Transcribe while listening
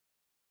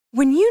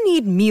When you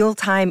need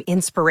mealtime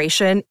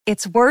inspiration,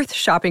 it's worth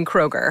shopping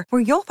Kroger,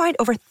 where you'll find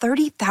over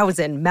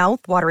 30,000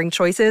 mouth-watering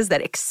choices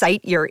that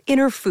excite your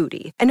inner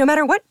foodie. And no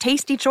matter what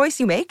tasty choice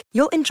you make,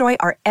 you'll enjoy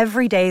our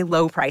everyday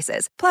low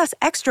prices, plus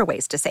extra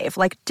ways to save,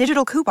 like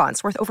digital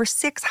coupons worth over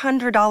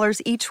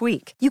 $600 each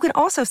week. You can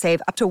also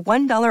save up to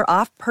 $1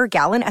 off per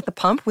gallon at the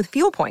pump with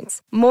fuel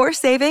points. More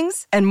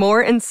savings and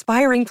more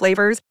inspiring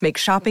flavors make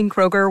shopping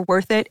Kroger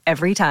worth it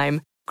every time.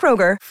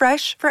 Kroger,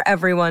 fresh for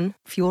everyone.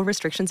 Fuel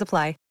restrictions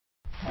apply.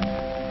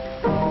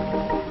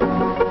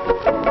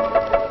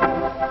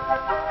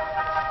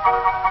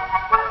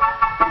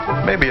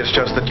 Maybe it's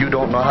just that you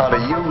don't know how to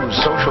use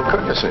social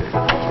courtesy.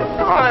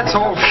 Oh, that's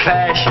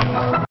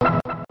old-fashioned.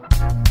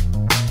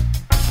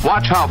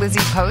 Watch how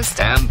Lizzie Post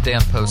and Dan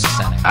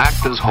Post-Senning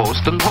act as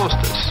host and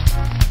hostess.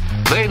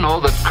 They know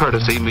that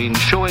courtesy means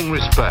showing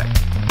respect,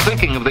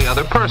 thinking of the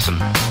other person,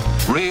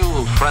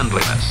 real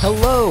friendliness.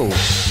 Hello,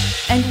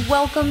 and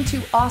welcome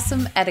to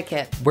Awesome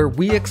Etiquette, where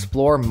we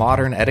explore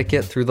modern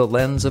etiquette through the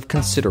lens of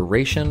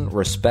consideration,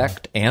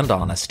 respect, and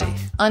honesty.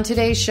 On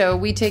today's show,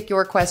 we take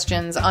your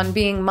questions on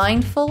being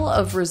mindful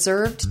of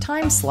reserved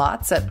time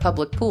slots at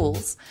public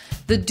pools,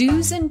 the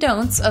do's and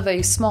don'ts of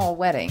a small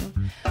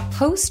wedding,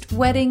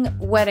 post-wedding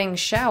wedding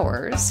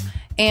showers,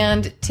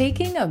 and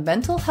taking a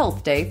mental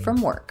health day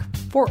from work.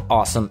 For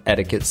Awesome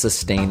Etiquette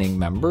sustaining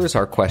members,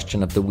 our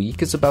question of the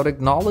week is about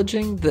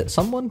acknowledging that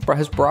someone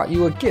has brought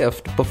you a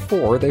gift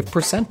before they've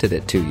presented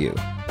it to you.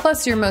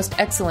 Plus your most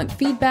excellent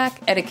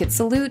feedback, etiquette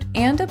salute,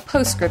 and a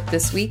postscript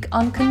this week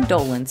on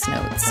condolence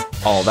notes.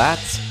 All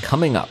that's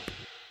coming up.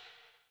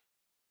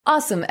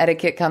 Awesome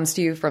Etiquette comes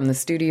to you from the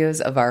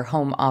studios of our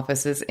home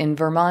offices in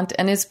Vermont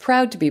and is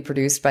proud to be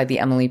produced by the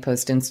Emily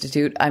Post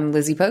Institute. I'm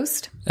Lizzie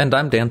Post. And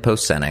I'm Dan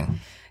Post-Senning.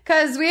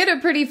 Because we had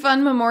a pretty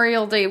fun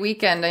Memorial Day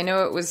weekend. I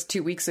know it was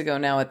 2 weeks ago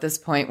now at this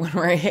point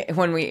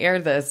when we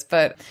aired this,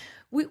 but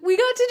we got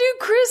to do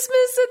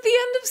Christmas at the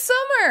end of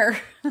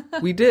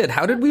summer. We did.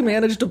 How did we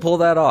manage to pull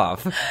that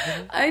off?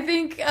 I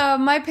think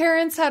my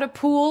parents had a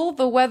pool.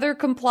 The weather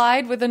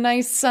complied with a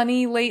nice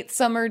sunny late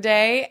summer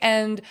day,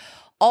 and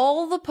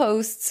all the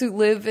Posts who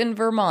live in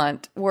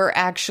Vermont were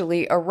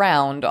actually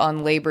around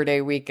on Labor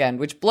Day weekend,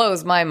 which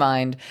blows my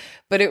mind.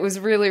 But it was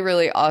really,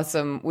 really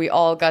awesome. We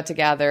all got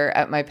together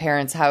at my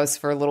parents' house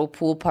for a little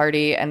pool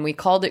party, and we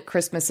called it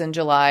Christmas in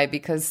July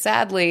because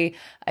sadly,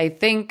 I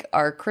think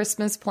our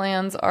Christmas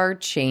plans are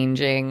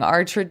changing.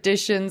 Our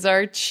traditions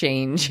are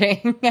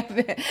changing.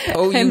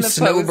 Oh, you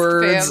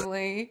snowbirds.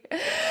 Family.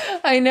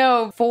 I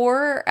know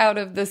 4 out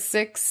of the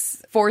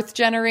 6 fourth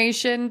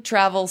generation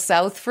travel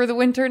south for the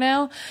winter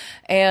now.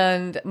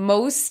 And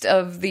most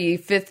of the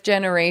 5th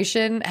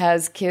generation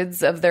has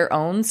kids of their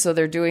own. So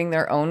they're doing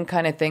their own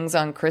kind of things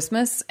on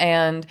Christmas.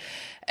 And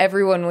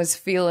everyone was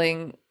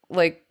feeling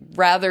like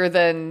rather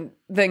than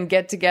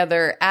get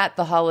together at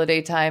the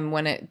holiday time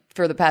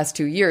for the past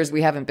 2 years,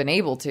 we haven't been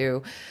able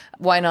to.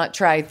 Why not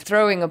try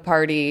throwing a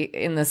party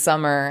in the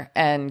summer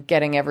and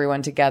getting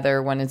everyone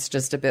together when it's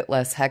just a bit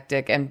less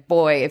hectic? And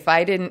boy, if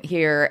I didn't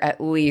hear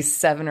at least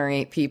 7 or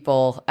 8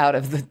 people out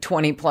of the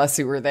 20 plus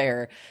who were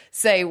there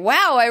say,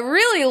 wow, I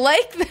really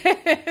like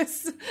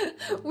this.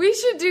 We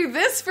should do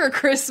this for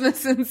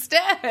Christmas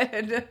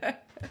instead.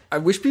 I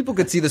wish people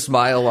could see the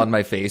smile on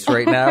my face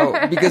right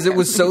now because it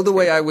was so the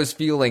way I was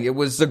feeling. It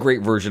was a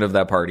great version of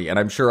that party. And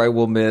I'm sure I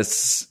will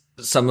miss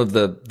some of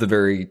the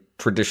very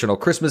traditional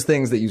Christmas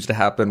things that used to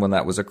happen when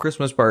that was a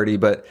Christmas party.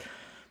 But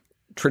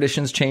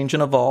traditions change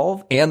and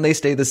evolve, and they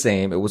stay the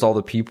same. It was all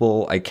the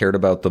people I cared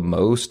about the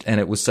most.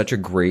 And it was such a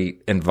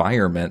great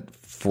environment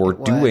for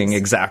doing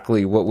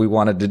exactly what we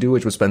wanted to do,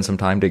 which was spend some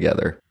time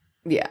together.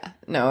 Yeah,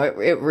 no,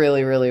 it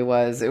really, really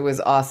was. It was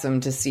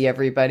awesome to see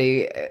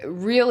everybody.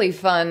 Really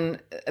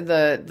fun,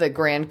 the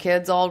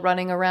grandkids all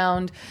running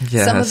around.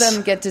 Yes. Some of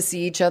them get to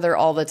see each other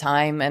all the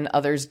time and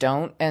others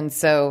don't. And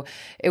so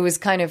it was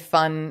kind of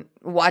fun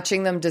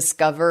watching them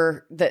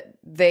discover that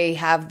they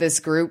have this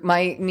group.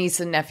 My niece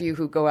and nephew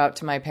who go out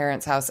to my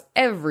parents' house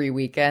every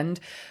weekend,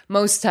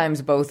 most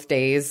times both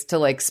days, to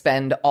like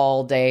spend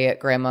all day at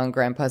grandma and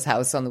grandpa's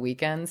house on the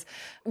weekends,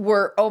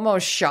 were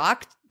almost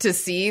shocked to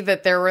see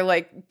that there were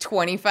like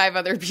 25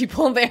 other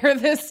people there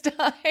this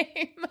time.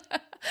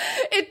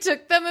 It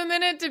took them a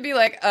minute to be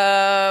like,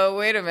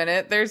 wait a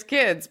minute, there's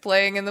kids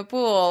playing in the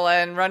pool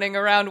and running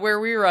around where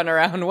we run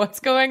around. What's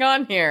going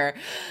on here?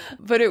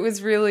 But it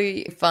was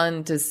really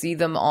fun to see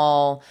them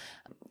all.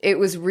 It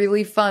was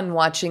really fun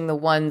watching the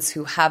ones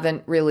who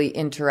haven't really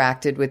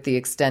interacted with the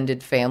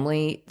extended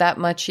family that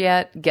much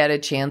yet get a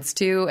chance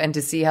to, and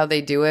to see how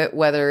they do it,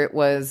 whether it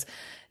was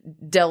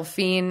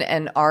Delphine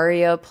and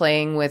Aria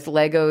playing with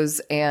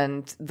Legos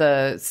and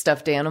the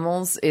stuffed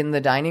animals in the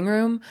dining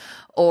room,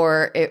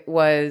 or it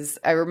was,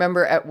 I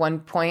remember at one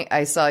point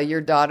I saw your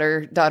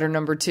daughter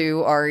number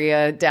 2,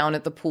 Aria, down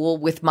at the pool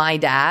with my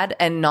dad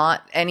and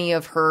not any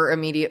of her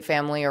immediate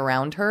family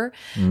around her.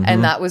 Mm-hmm.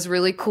 And that was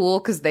really cool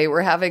because they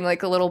were having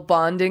like a little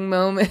bonding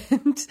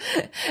moment.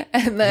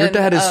 And then your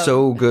dad is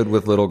so good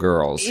with little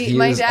girls. He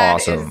is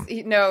awesome.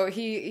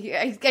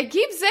 I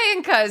keep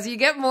saying, cuz you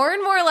get more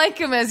and more like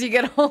him as you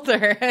get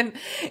older, and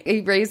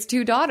he raised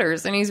 2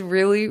 daughters, and he's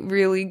really,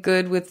 really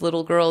good with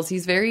little girls.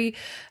 He's very,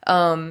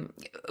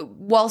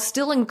 while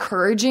still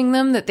encouraging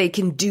them that they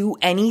can do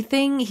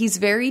anything, he's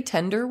very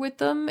tender with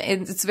them.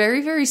 And it's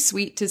very, very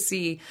sweet to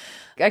see.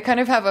 I kind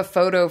of have a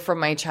photo from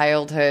my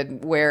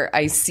childhood where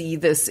I see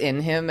this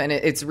in him, and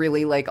it's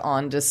really like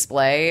on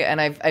display.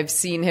 And I've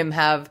seen him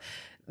have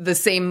the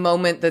same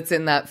moment that's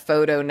in that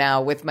photo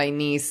now with my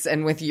niece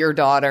and with your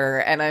daughter.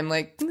 And I'm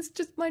like, it's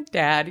just my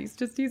dad.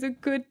 He's a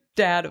good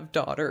dad of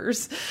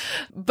daughters.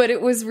 But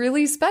it was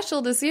really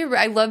special to see her.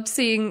 I loved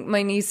seeing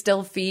my niece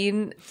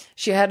Delphine.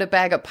 She had a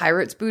bag of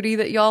Pirates booty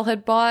that y'all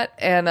had bought,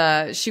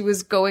 and she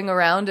was going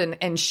around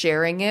and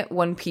sharing it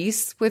one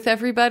piece with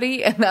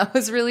everybody. And that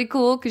was really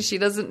cool because she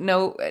doesn't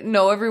know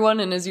everyone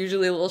and is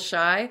usually a little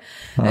shy.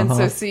 And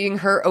so seeing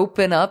her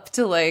open up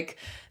to like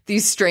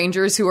these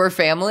strangers who are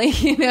family,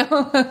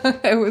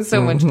 it was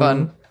so much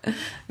fun.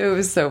 It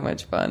was so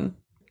much fun.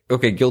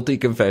 Okay, guilty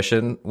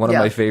confession. One of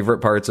my favorite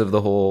parts of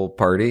the whole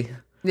party.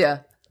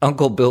 Yeah.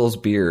 Uncle Bill's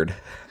beard.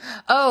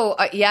 Oh,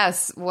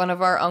 yes. One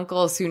of our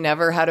uncles who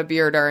never had a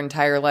beard our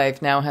entire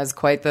life now has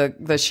quite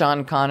the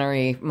Sean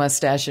Connery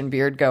mustache and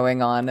beard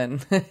going on.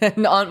 And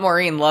Aunt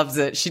Maureen loves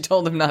it. She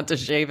told him not to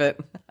shave it.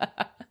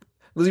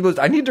 Lizzie goes,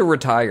 I need to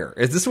retire.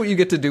 Is this what you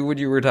get to do when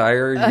you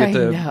retire? You get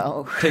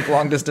to take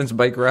long distance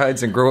bike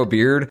rides and grow a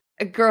beard?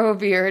 Grow a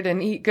beard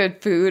and eat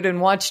good food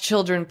and watch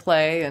children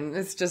play. And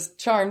it's just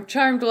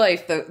charmed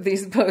life that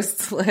these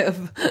posts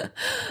live.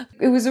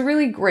 It was a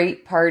really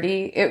great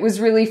party. It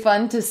was really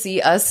fun to see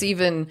us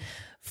even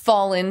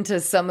fall into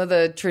some of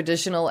the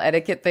traditional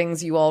etiquette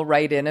things you all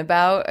write in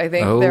about. I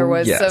think there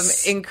was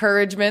some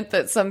encouragement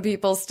that some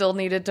people still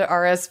needed to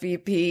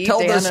RSVP. Tell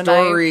the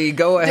story.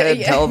 Go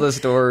ahead, tell the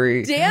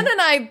story. Dan and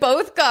I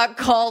both got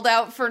called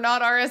out for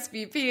not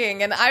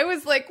RSVPing, and I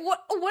was like,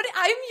 what?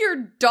 I'm your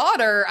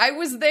daughter. I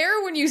was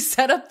there when you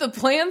set up the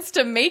plans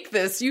to make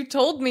this. You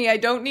told me I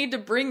don't need to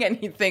bring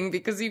anything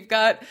because you've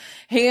got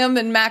ham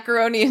and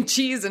macaroni and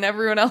cheese and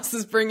everyone else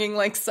is bringing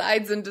like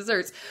sides and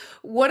desserts.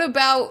 What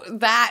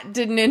about that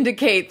didn't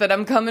indicate that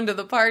I'm coming to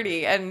the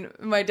party? And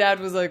my dad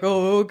was like,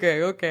 oh,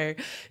 okay.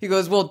 He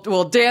goes,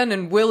 well, Dan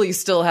and Willie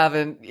still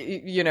haven't,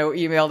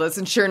 emailed us.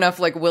 And sure enough,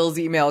 like Will's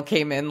email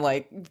came in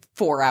like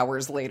 4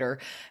 hours later.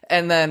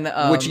 And then,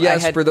 which,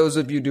 for those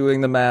of you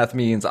doing the math,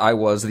 means I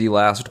was the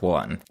last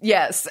one.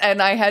 Yes.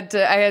 And I had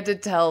to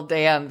tell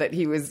Dan that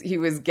he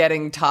was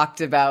getting talked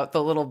about.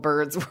 The little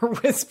birds were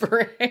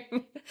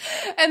whispering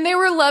and they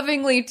were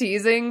lovingly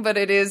teasing, but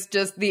it is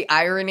just the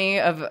irony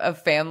of a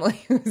family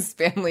whose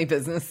family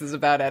business is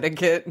about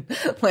etiquette,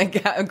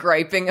 like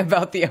griping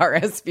about the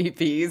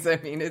RSVPs.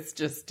 I mean, it's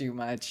just too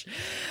much.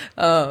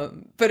 But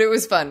it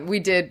was fun.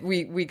 We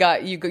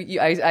got you.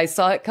 I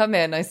saw it come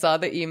in. I saw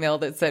the email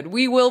that said,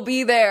 we will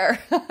be there.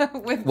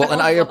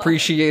 And I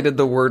appreciated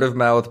the word of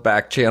mouth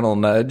back channel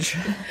nudge.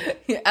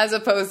 As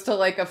opposed to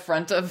like a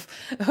front of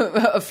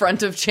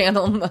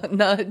channel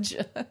nudge.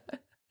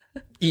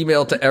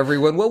 Email to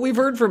everyone. Well, we've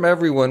heard from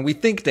everyone. We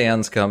think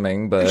Dan's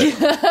coming, but...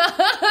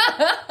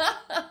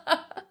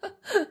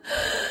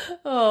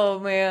 Oh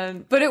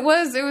man. But it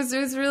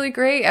was really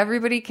great.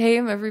 Everybody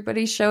came,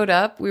 everybody showed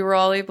up. We were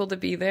all able to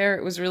be there.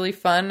 It was really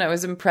fun. I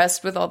was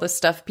impressed with all the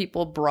stuff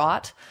people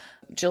brought.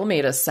 Jill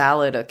made a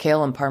salad, a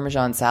kale and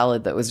Parmesan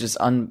salad that was just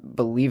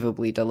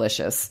unbelievably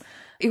delicious.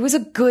 It was a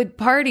good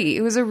party.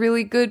 It was a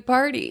really good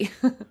party.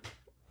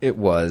 It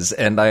was,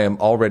 and I am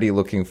already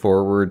looking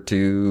forward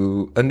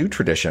to a new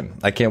tradition.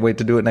 I can't wait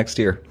to do it next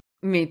year.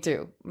 Me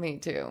too.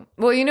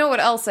 Well, you know what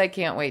else I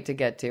can't wait to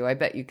get to? I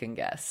bet you can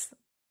guess.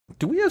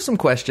 Do we have some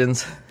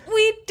questions?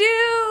 We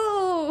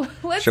do!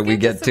 Should we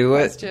get to it?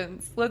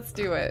 Questions. Let's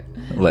do it.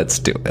 Let's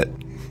do it.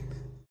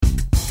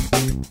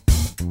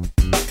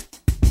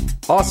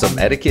 Awesome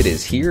Etiquette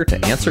is here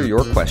to answer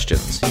your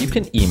questions. You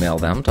can email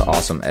them to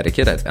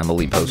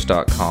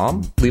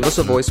awesomeetiquette@emilypost.com. Leave us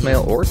a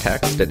voicemail or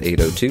text at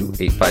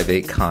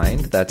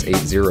 802-858-KIND. That's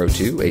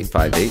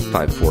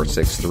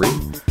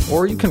 802-858-5463.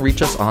 Or you can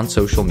reach us on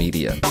social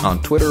media.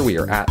 On Twitter, we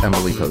are at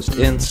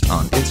 @EmilyPostInst.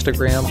 On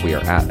Instagram, we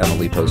are at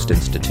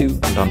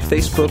 @EmilyPostInstitute. And on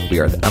Facebook, we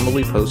are the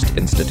Emily Post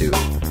Institute.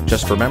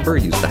 Just remember,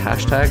 use the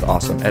hashtag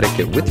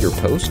AwesomeEtiquette with your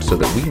post so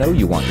that we know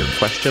you want your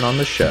question on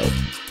the show.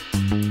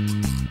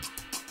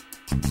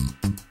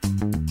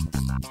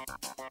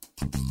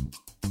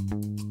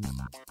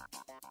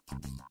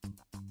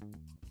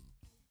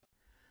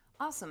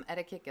 Awesome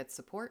Etiquette gets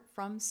support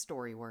from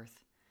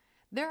Storyworth.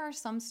 There are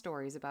some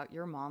stories about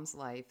your mom's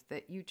life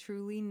that you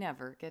truly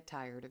never get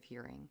tired of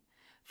hearing.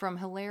 From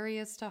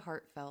hilarious to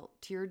heartfelt,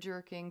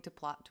 tear-jerking to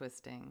plot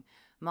twisting,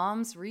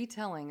 Mom's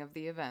retelling of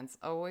the events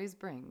always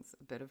brings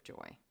a bit of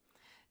joy.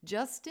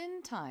 Just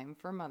in time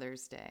for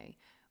Mother's Day,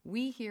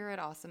 we here at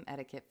Awesome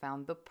Etiquette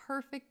found the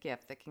perfect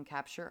gift that can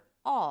capture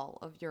all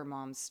of your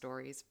mom's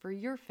stories for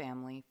your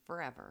family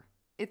forever.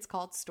 It's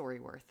called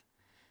Storyworth.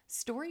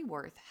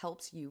 Storyworth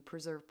helps you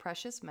preserve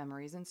precious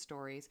memories and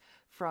stories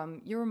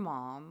from your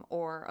mom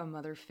or a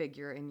mother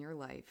figure in your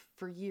life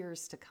for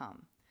years to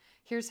come.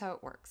 Here's how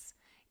it works.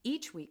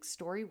 Each week,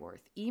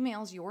 Storyworth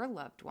emails your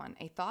loved one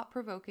a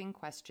thought-provoking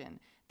question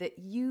that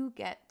you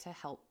get to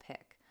help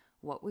pick.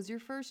 What was your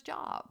first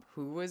job?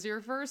 Who was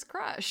your first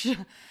crush?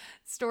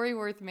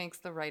 Storyworth makes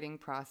the writing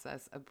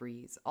process a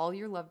breeze. All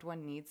your loved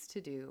one needs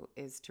to do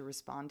is to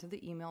respond to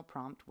the email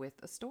prompt with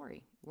a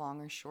story. Long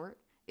or short,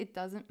 it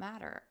doesn't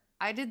matter.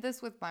 I did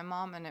this with my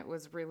mom, and it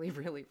was really,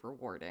 really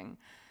rewarding.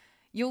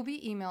 You'll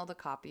be emailed a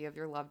copy of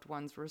your loved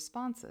one's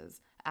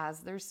responses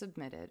as they're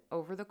submitted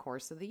over the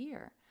course of the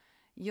year.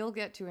 You'll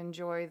get to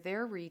enjoy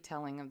their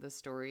retelling of the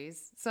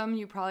stories. Some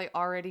you probably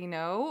already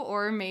know,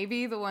 or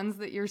maybe the ones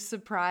that you're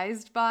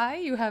surprised by,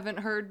 you haven't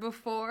heard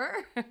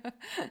before.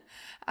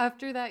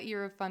 After that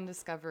year of fun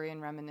discovery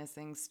and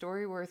reminiscing,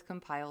 Storyworth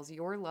compiles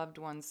your loved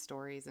one's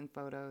stories and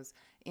photos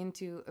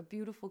into a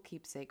beautiful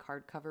keepsake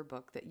hardcover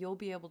book that you'll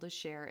be able to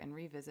share and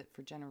revisit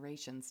for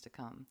generations to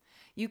come.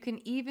 You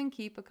can even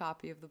keep a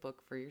copy of the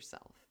book for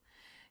yourself.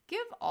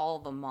 Give all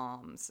the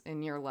moms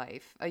in your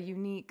life a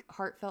unique,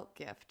 heartfelt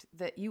gift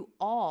that you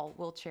all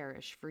will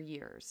cherish for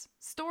years.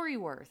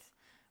 Storyworth.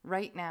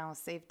 Right now,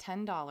 save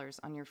 $10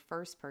 on your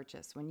first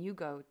purchase when you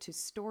go to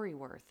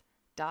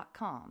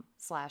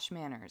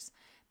storyworth.com/manners.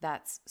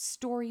 That's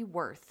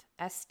Storyworth,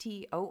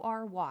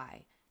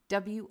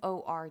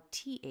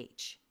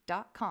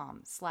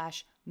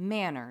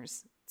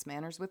 STORYWORTH.com/manners. It's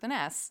manners with an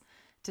S,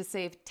 to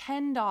save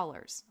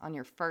 $10 on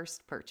your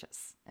first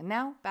purchase. And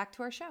now, back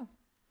to our show.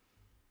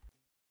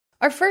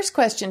 Our first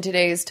question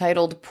today is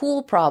titled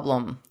Pool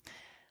Problem.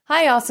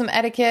 Hi, Awesome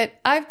Etiquette.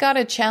 I've got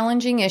a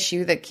challenging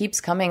issue that keeps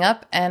coming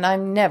up, and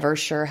I'm never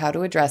sure how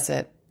to address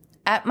it.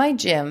 At my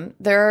gym,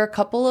 there are a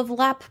couple of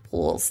lap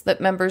pools that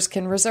members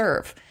can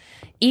reserve.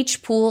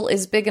 Each pool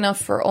is big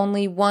enough for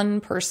only one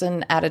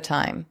person at a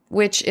time,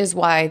 which is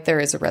why there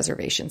is a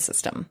reservation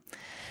system.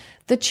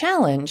 The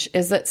challenge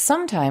is that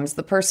sometimes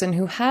the person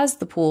who has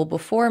the pool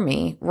before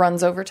me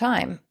runs over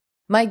time.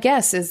 My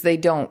guess is they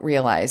don't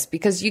realize,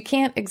 because you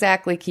can't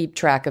exactly keep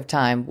track of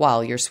time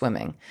while you're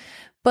swimming.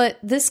 But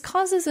this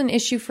causes an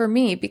issue for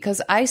me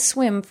because I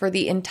swim for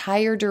the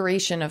entire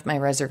duration of my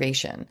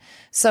reservation.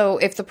 So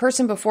if the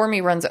person before me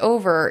runs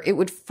over, it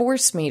would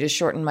force me to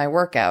shorten my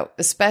workout,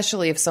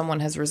 especially if someone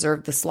has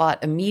reserved the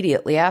slot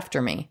immediately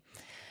after me.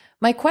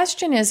 My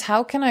question is,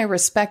 how can I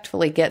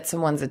respectfully get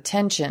someone's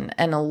attention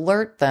and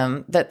alert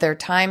them that their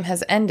time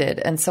has ended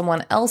and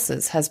someone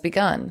else's has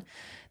begun?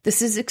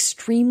 This is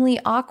extremely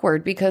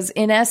awkward because,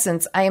 in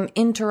essence, I am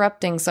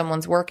interrupting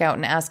someone's workout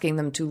and asking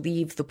them to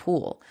leave the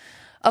pool.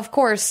 Of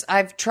course,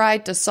 I've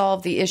tried to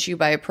solve the issue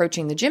by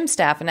approaching the gym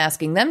staff and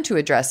asking them to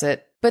address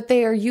it, but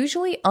they are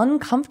usually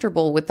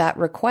uncomfortable with that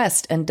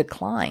request and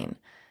decline.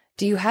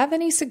 Do you have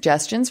any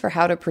suggestions for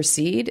how to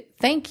proceed?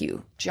 Thank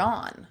you,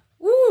 John.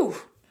 Woo!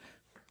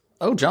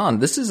 Oh, John,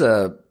 this is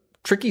a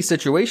tricky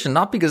situation,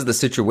 not because the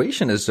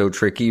situation is so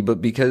tricky,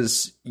 but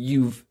because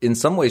you've in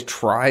some ways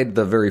tried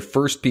the very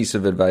first piece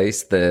of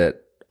advice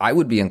that I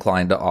would be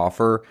inclined to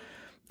offer,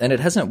 and it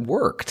hasn't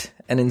worked.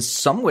 And in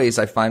some ways,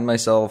 I find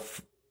myself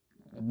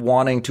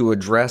wanting to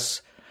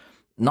address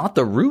not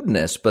the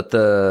rudeness, but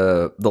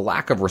the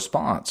lack of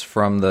response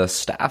from the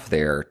staff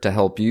there to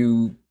help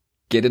you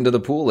get into the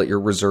pool at your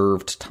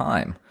reserved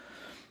time.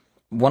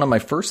 One of my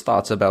first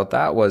thoughts about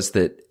that was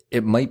that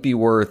it might be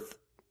worth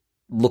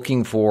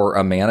looking for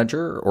a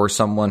manager or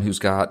someone who's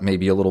got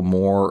maybe a little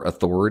more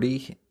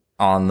authority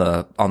on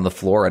the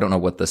floor. I don't know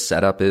what the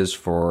setup is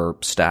for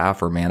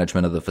staff or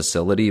management of the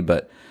facility,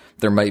 but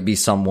there might be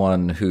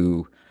someone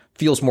who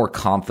feels more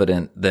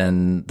confident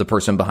than the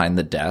person behind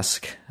the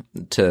desk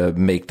to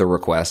make the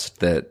request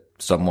that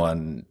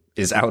someone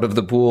is out of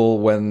the pool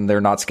when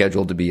they're not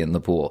scheduled to be in the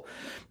pool.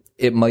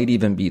 It might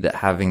even be that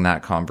having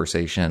that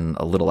conversation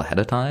a little ahead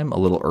of time, a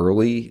little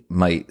early,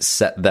 might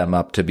set them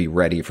up to be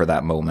ready for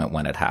that moment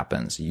when it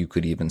happens. You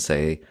could even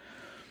say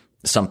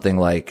something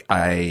like,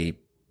 I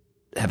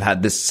have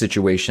had this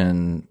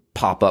situation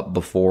pop up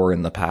before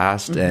in the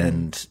past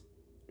and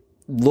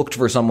looked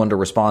for someone to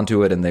respond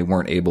to it and they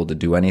weren't able to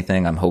do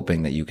anything. I'm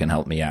hoping that you can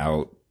help me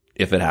out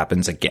if it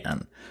happens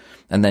again.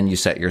 And then you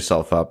set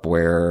yourself up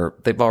where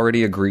they've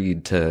already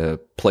agreed to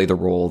play the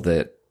role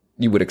that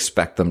you would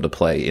expect them to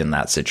play in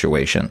that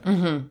situation.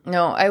 Mm-hmm.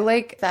 No, I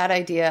like that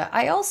idea.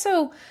 I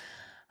also,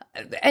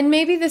 and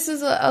maybe this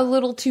is a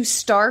little too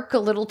stark, a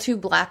little too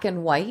black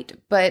and white,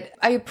 but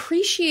I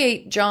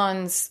appreciate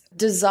John's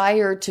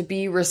desire to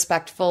be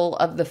respectful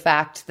of the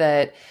fact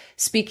that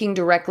speaking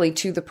directly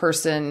to the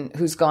person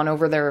who's gone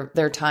over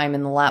their time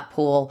in the lap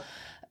pool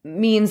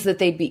means that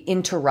they'd be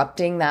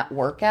interrupting that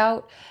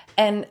workout.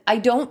 And I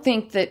don't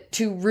think that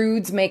two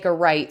rudes make a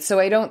right. So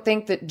I don't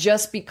think that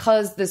just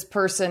because this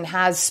person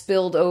has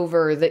spilled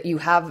over that you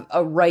have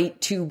a right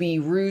to be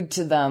rude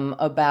to them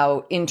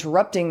about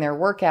interrupting their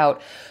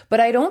workout. But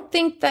I don't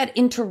think that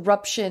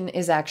interruption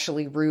is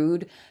actually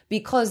rude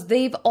because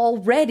they've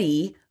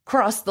already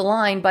crossed the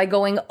line by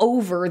going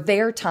over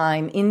their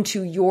time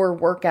into your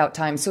workout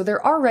time. So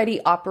they're already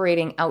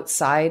operating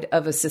outside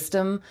of a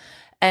system.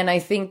 And I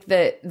think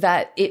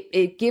that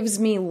it gives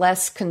me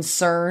less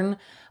concern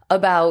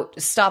about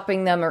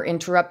stopping them or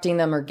interrupting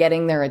them or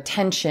getting their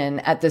attention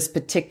at this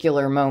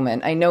particular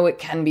moment. I know it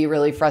can be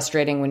really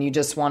frustrating when you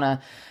just want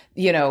to,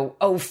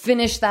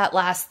 finish that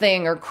last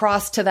thing or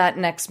cross to that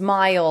next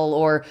mile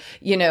or,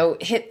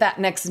 hit that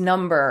next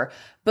number.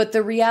 But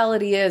the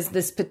reality is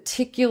this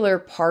particular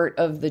part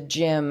of the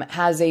gym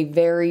has a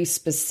very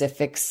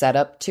specific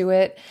setup to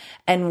it.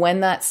 And when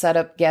that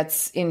setup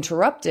gets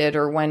interrupted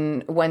or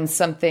when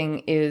something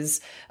is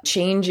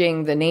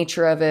changing the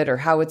nature of it or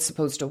how it's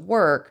supposed to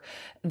work,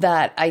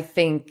 that I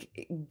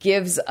think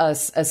gives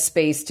us a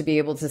space to be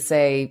able to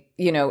say,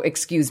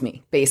 excuse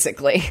me,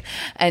 basically,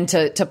 and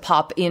to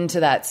pop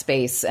into that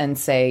space and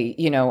say,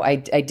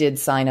 I did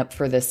sign up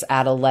for this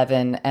at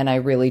 11 and I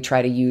really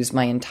try to use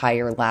my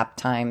entire lap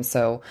time.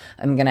 So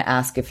I'm going to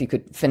ask if you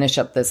could finish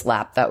up this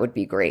lap. That would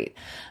be great.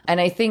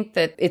 And I think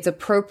that it's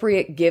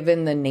appropriate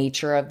given the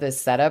nature of this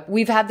setup.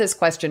 We've had this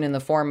question in the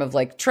form of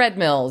like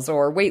treadmills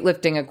or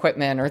weightlifting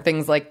equipment or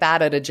things like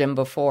that at a gym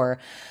before.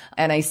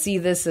 And I see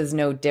this as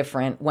no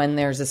different when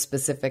there's a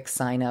specific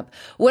sign up.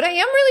 What I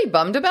am really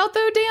bummed about,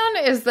 though,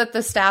 Dan, is that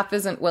the staff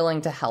isn't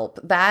willing to help.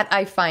 That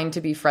I find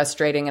to be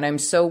frustrating. And I'm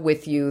so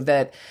with you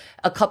that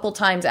a couple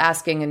times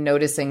asking and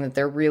noticing that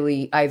they're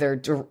really either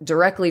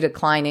directly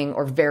declining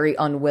or very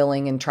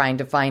unwilling and trying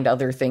to find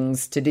other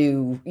things to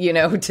do,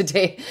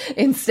 today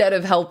instead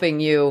of helping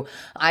you.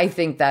 I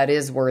think that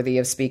is worthy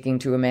of speaking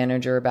to a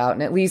manager about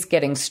and at least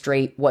getting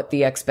straight what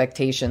the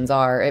expectations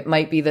are. It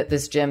might be that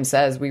this gym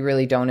says we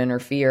really don't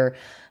interfere.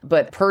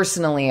 But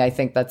personally, I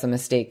think that's a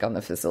mistake on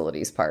the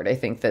facilities part. I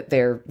think that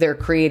they're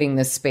creating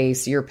this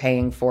space. You're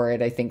paying for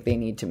it. I think they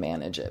need to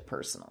manage it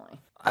personally.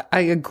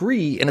 I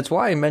agree, and it's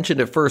why I mentioned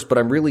it first, but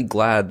I'm really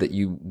glad that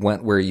you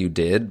went where you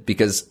did,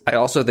 because I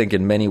also think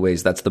in many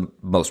ways that's the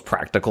most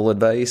practical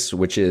advice,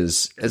 which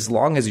is as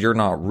long as you're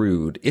not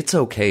rude, it's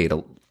okay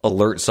to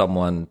alert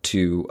someone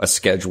to a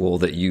schedule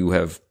that you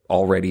have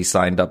already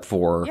signed up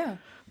for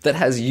that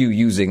has you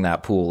using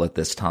that pool at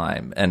this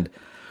time. And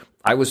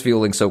I was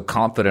feeling so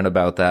confident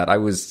about that. I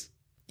was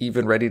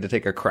even ready to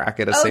take a crack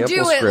at a sample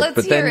do it. script.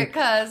 Let's hear it,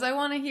 cuz I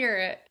want to hear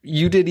it.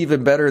 You did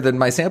even better than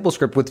my sample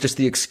script with just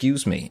the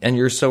excuse me. And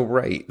you're so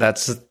right.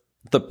 That's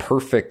the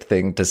perfect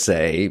thing to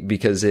say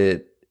because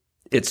it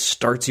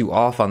starts you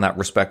off on that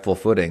respectful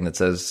footing that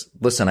says,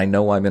 listen, I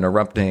know I'm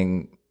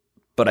interrupting,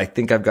 but I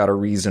think I've got a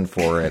reason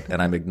for it.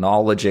 And I'm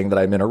acknowledging that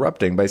I'm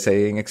interrupting by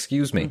saying,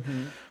 excuse me.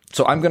 Mm-hmm.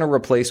 So I'm going to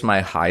replace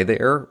my hi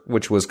there,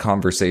 which was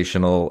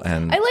conversational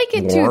and I like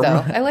it warm. too,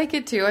 though. I like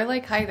it too. I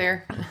like hi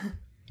there.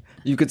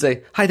 You could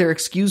say, hi there,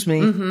 excuse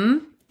me. Mm-hmm.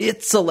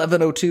 It's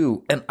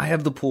 11:02 and I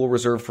have the pool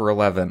reserved for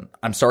 11.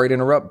 I'm sorry to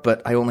interrupt,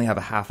 but I only have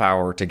a half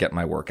hour to get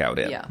my workout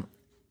in. Yeah.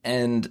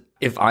 And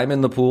if I'm in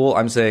the pool,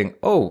 I'm saying,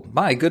 oh,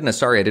 my goodness,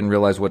 sorry, I didn't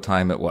realize what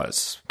time it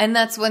was. And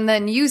that's when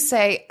then you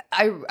say,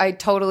 I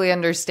totally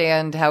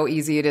understand how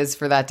easy it is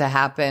for that to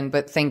happen,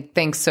 but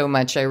thanks so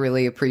much. I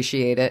really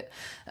appreciate it.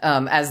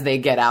 As they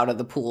get out of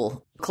the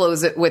pool.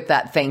 Close it with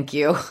that thank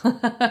you.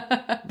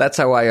 That's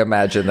how I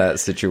imagine that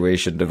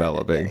situation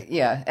developing.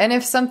 Yeah. And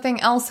if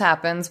something else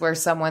happens where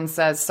someone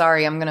says,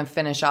 sorry, I'm going to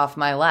finish off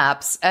my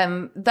laps,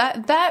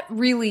 that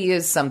really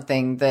is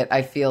something that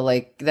I feel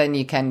like then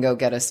you can go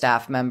get a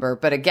staff member.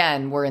 But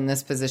again, we're in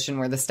this position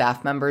where the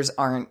staff members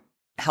aren't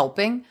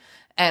helping.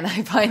 And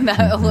I find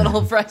that a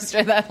little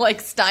frustrating. That like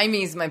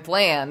stymies my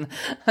plan.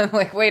 I'm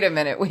like, wait a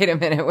minute.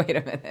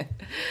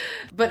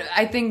 But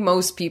I think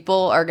most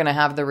people are going to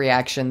have the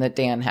reaction that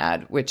Dan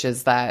had, which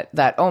is that,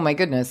 oh my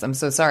goodness, I'm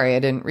so sorry. I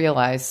didn't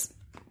realize,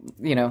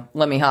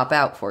 let me hop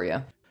out for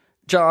you.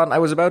 John, I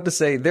was about to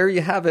say, there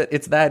you have it.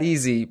 It's that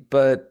easy.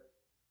 But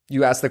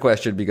you asked the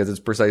question because it's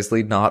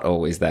precisely not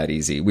always that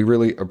easy. We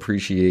really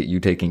appreciate you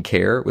taking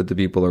care with the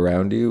people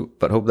around you,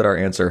 but hope that our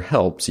answer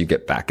helps you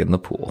get back in the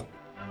pool.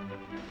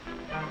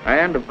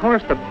 And, of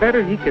course, the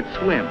better he could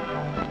swim,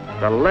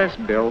 the less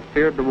Bill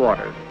feared the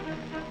water.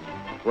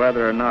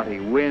 Whether or not he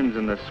wins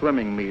in the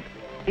swimming meet,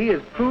 he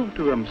has proved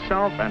to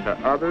himself and to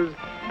others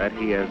that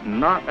he is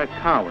not a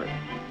coward.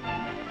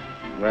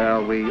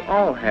 Well, we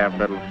all have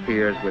little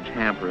fears which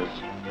hamper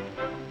us.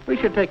 We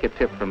should take a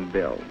tip from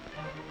Bill.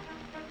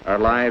 Our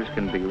lives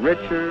can be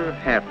richer,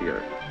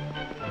 happier,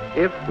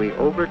 if we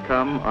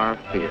overcome our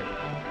fears.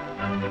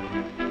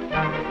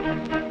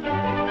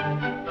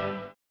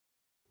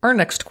 Our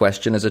next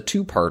question is a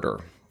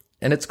two-parter,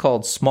 and it's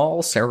called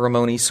Small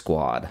Ceremony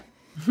Squad.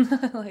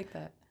 I like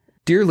that.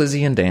 Dear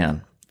Lizzie and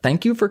Dan,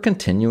 thank you for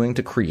continuing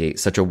to create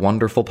such a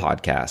wonderful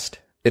podcast.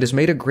 It has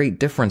made a great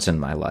difference in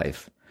my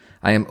life.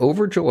 I am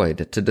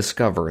overjoyed to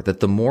discover that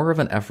the more of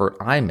an effort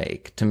I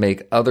make to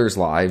make others'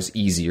 lives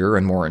easier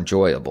and more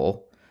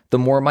enjoyable, the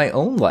more my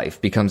own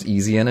life becomes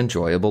easy and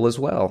enjoyable as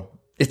well.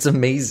 It's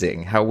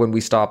amazing how when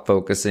we stop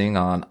focusing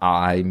on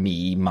I,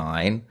 me,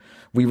 mine,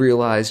 we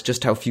realize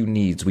just how few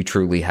needs we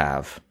truly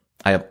have.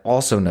 I have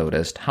also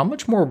noticed how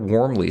much more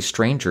warmly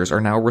strangers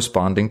are now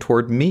responding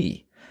toward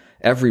me.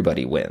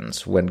 Everybody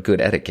wins when good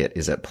etiquette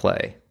is at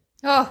play.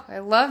 Oh, I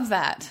love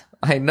that.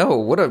 I know.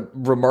 What a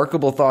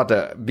remarkable thought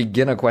to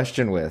begin a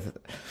question with.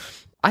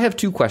 I have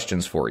two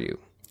questions for you.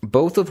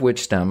 both of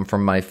which stem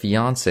from my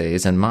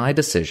fiance's and my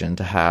decision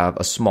to have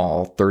a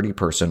small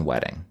 30-person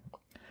wedding.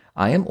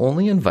 I am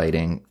only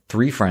inviting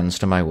 3 friends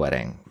to my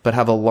wedding, but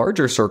have a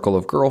larger circle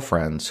of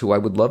girlfriends who I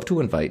would love to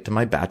invite to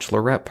my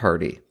bachelorette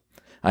party.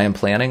 I am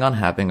planning on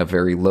having a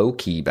very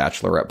low-key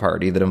bachelorette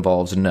party that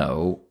involves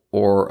no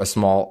or a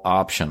small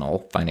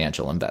optional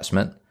financial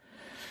investment.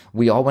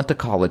 We all went to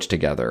college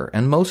together,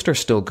 and most are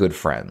still good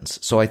friends,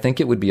 so I think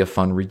it would be a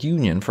fun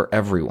reunion for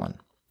everyone.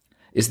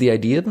 Is the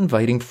idea of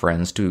inviting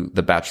friends to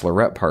the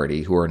bachelorette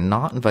party who are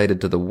not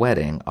invited to the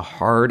wedding a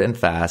hard and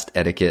fast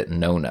etiquette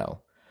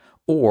no-no?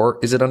 Or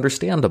is it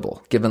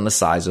understandable, given the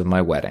size of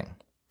my wedding?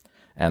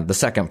 And the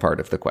second part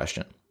of the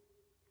question.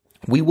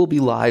 We will be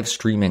live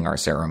streaming our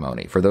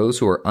ceremony for those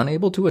who are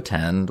unable to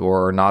attend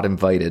or are not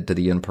invited to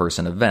the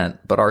in-person event,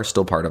 but are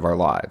still part of our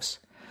lives.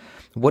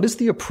 What is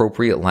the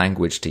appropriate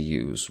language to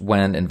use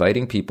when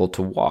inviting people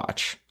to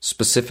watch,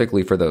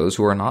 specifically for those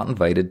who are not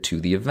invited to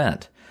the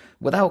event,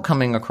 without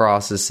coming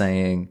across as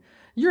saying,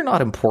 "You're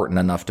not important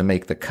enough to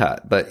make the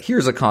cut, but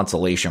here's a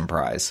consolation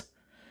prize"?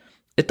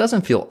 It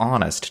doesn't feel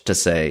honest to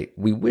say,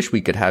 "We wish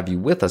we could have you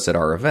with us at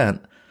our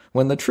event,"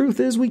 when the truth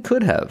is we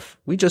could have.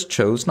 We just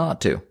chose not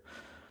to.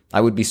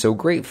 I would be so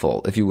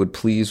grateful if you would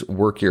please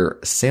work your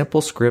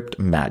sample script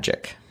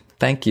magic.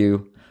 Thank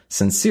you.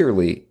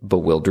 Sincerely,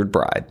 Bewildered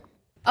Bride.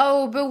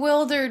 Oh,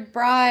 Bewildered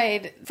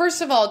Bride.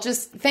 First of all,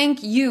 just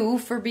thank you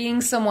for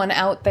being someone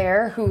out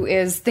there who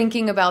is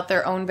thinking about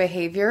their own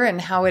behavior and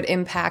how it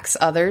impacts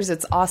others.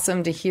 It's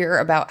awesome to hear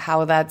about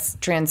how that's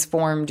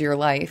transformed your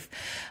life,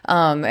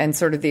 and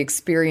sort of the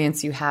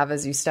experience you have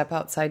as you step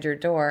outside your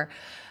door.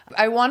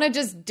 I want to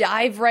just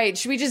dive right.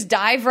 Should we just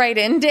dive right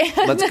in, Dan?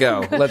 Let's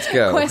go.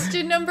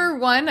 Question number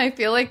 1. I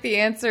feel like the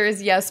answer is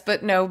yes,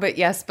 but no, but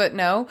yes, but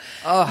no.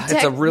 Oh,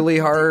 it's a really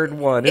hard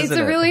one, isn't it? It's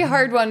a really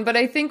hard one, but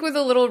I think with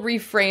a little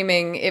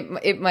reframing,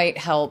 it might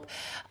help.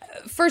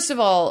 First of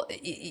all,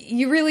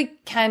 you really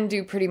can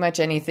do pretty much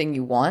anything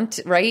you want,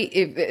 right?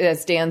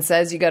 As Dan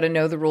says, you got to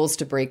know the rules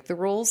to break the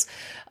rules.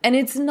 And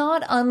it's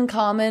not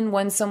uncommon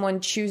when someone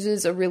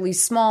chooses a really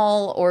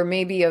small or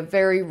maybe a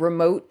very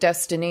remote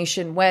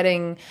destination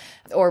wedding,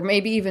 or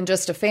maybe even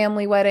just a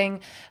family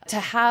wedding, to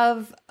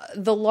have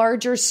the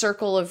larger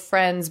circle of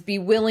friends be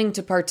willing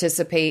to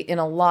participate in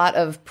a lot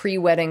of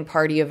pre-wedding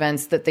party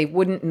events that they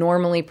wouldn't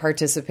normally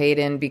participate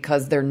in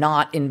because they're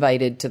not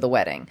invited to the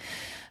wedding.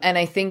 And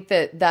I think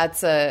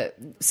that's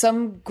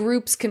some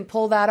groups can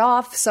pull that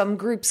off, some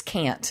groups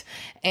can't.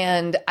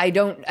 And I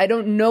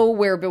don't know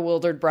where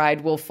Bewildered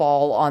Bride will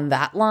fall on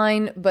that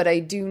line, but I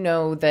do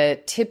know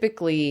that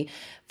typically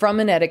from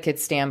an etiquette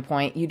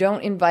standpoint, you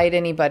don't invite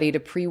anybody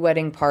to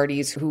pre-wedding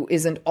parties who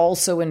isn't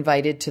also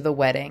invited to the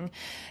wedding.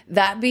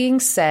 That being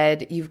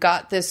said, you've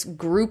got this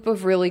group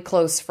of really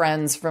close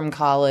friends from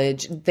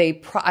college.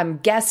 I'm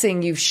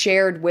guessing you've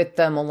shared with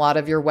them a lot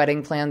of your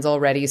wedding plans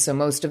already, so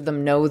most of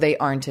them know they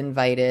aren't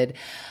invited.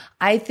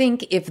 I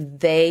think if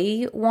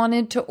they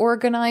wanted to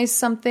organize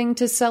something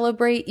to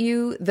celebrate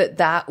you,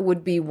 that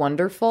would be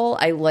wonderful.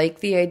 I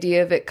like the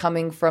idea of it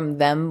coming from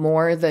them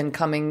more than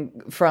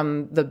coming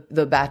from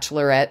the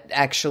bachelorette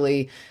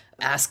actually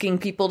asking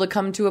people to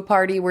come to a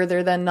party where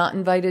they're then not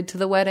invited to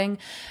the wedding.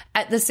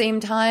 At the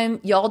same time,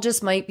 y'all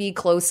just might be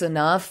close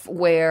enough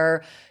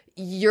where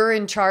you're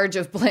in charge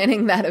of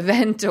planning that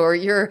event, or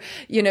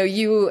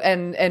you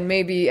and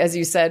maybe, as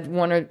you said,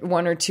 one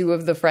or two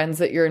of the friends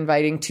that you're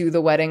inviting to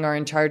the wedding are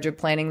in charge of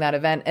planning that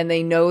event, and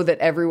they know that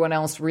everyone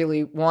else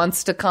really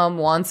wants to come,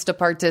 wants to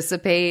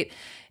participate,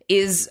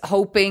 is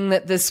hoping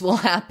that this will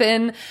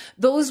happen.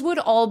 Those would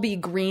all be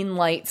green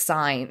light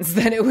signs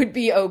that it would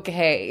be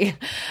okay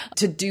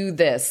to do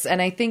this.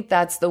 And I think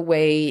that's the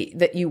way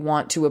that you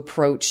want to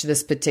approach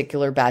this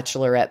particular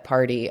bachelorette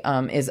party,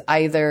 is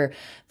either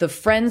the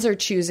friends are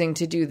choosing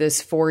to do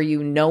this for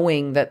you,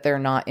 knowing that they're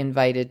not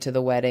invited to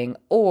the wedding,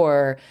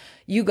 or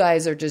you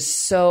guys are just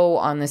so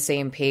on the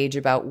same page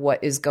about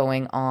what is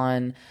going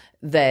on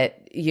that,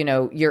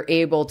 you're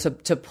able to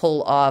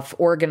pull off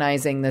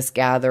organizing this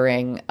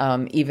gathering,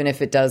 even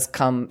if it does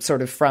come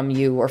sort of from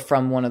you or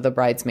from one of the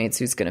bridesmaids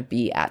who's going to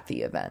be at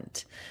the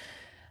event.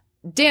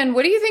 Dan,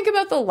 what do you think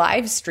about the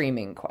live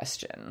streaming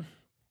question?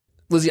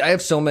 Lizzie, I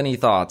have so many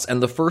thoughts,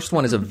 and the first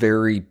one is a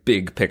very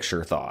big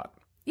picture thought.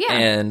 Yeah.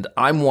 And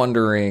I'm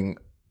wondering,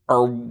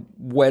 are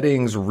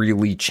weddings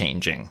really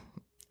changing?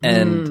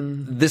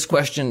 And this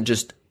question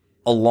just,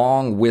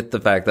 along with the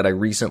fact that I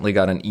recently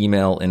got an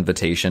email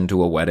invitation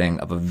to a wedding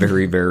of a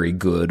very, very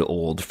good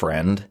old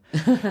friend,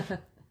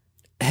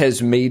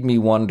 has made me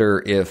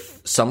wonder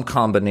if some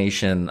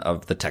combination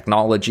of the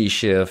technology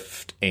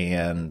shift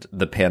and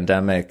the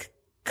pandemic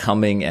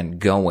coming and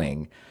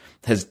going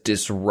has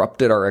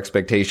disrupted our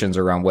expectations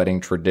around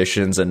wedding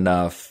traditions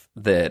enough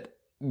that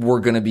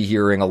we're going to be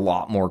hearing a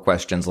lot more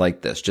questions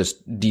like this,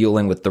 just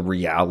dealing with the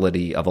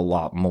reality of a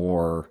lot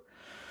more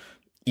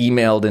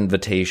emailed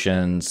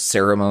invitations,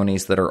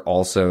 ceremonies that are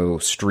also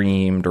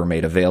streamed or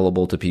made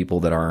available to people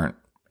that aren't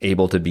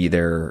able to be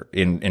there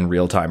in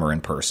real time or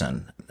in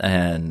person.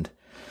 And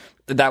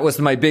That was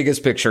my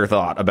biggest picture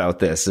thought about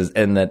this,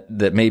 and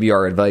that maybe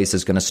our advice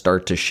is going to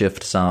start to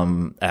shift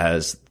some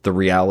as the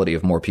reality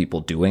of more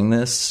people doing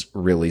this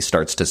really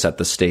starts to set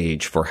the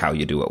stage for how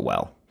you do it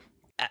well.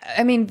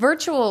 I mean,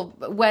 virtual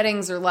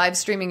weddings or live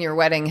streaming your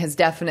wedding has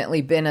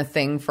definitely been a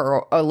thing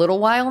for a little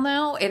while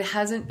now. It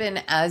hasn't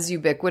been as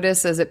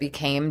ubiquitous as it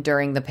became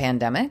during the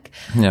pandemic.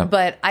 Yeah.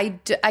 But I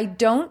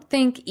don't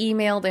think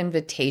emailed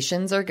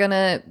invitations are going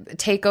to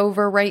take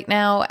over right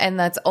now. And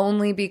that's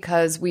only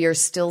because we are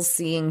still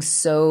seeing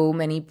so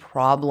many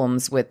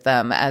problems with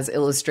them, as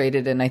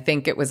illustrated in, I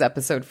think it was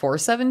episode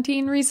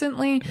 417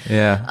 recently.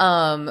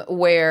 Yeah.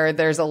 Where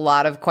there's a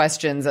lot of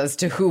questions as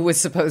to who was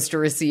supposed to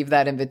receive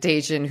that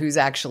invitation, who's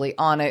actually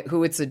on it,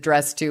 who it's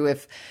addressed to.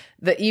 If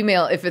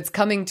it's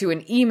coming to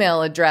an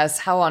email address,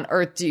 how on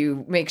earth do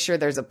you make sure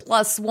there's a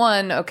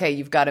 +1? Okay,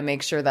 you've got to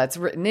make sure that's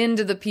written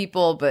into the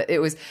people. But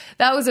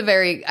that was a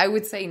very, I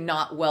would say,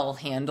 not well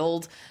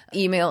handled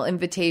email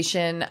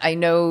invitation. I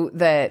know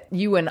that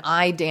you and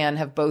I, Dan,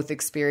 have both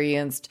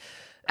experienced,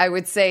 I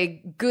would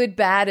say, good,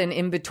 bad, and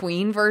in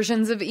between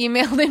versions of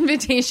emailed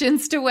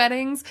invitations to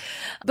weddings.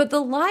 But the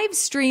live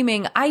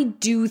streaming, I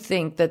do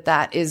think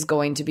that is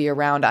going to be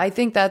around. I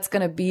think that's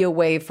going to be a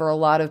way for a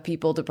lot of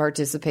people to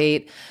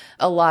participate,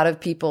 a lot of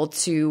people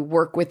to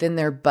work within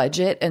their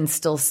budget and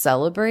still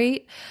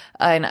celebrate.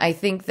 And I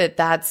think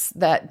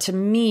that to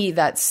me,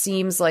 that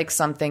seems like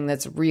something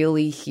that's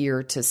really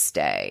here to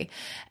stay.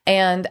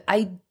 And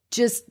I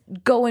just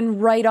going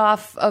right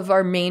off of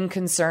our main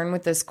concern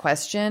with this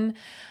question,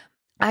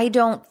 I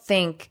don't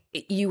think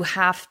you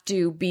have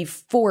to be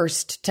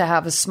forced to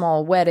have a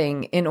small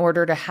wedding in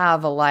order to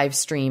have a live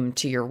stream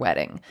to your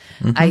wedding.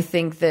 Mm-hmm. I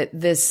think that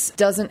this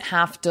doesn't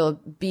have to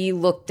be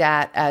looked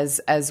at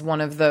as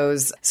one of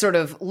those sort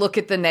of look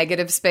at the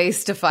negative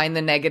space to find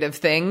the negative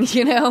thing,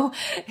 you know?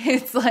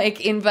 It's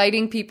like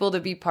inviting people to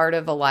be part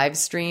of a live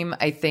stream,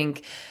 I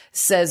think,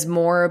 says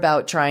more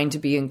about trying to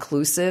be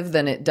inclusive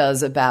than it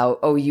does about,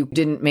 oh, you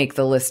didn't make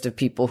the list of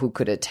people who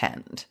could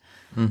attend.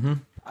 Mm-hmm.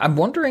 I'm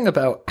wondering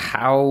about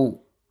how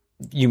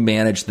you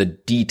manage the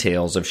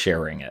details of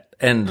sharing it.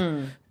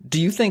 And do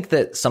you think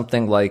that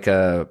something like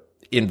a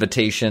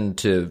invitation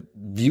to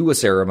view a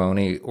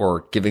ceremony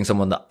or giving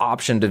someone the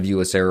option to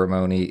view a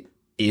ceremony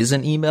is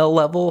an email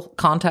level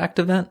contact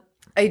event?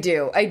 I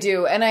do.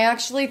 And I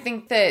actually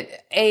think that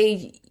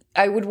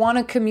I would want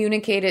to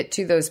communicate it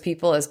to those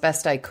people as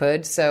best I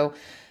could. So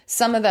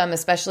some of them,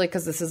 especially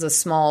because this is a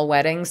small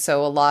wedding,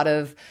 so a lot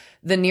of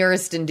the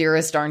nearest and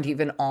dearest aren't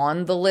even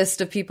on the list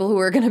of people who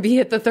are going to be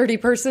at the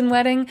 30-person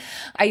wedding.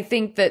 I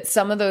think that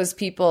some of those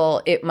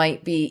people, it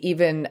might be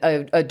even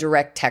a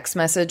direct text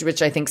message,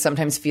 which I think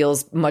sometimes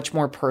feels much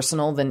more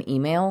personal than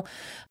email.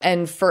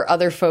 And for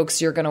other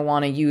folks, you're going to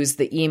want to use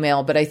the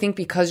email. But I think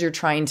because you're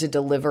trying to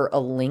deliver a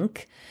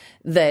link,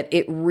 that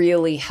it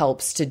really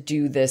helps to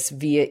do this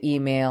via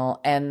email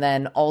and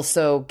then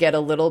also get a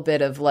little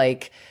bit of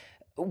like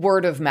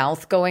word of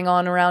mouth going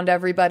on around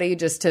everybody,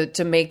 just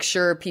to make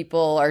sure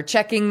people are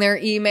checking their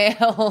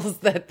emails,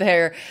 that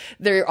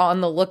they're on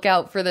the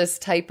lookout for this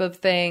type of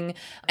thing.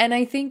 And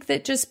I think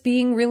that just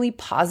being really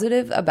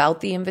positive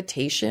about the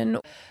invitation,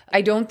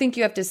 I don't think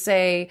you have to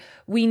say,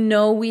 we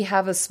know we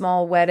have a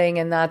small wedding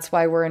and that's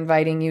why we're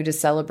inviting you to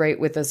celebrate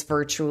with us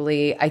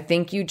virtually. I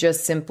think you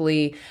just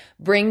simply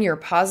bring your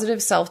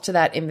positive self to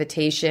that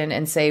invitation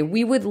and say,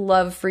 we would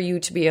love for you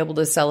to be able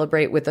to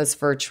celebrate with us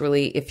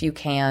virtually if you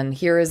can.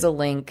 Here is a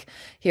link.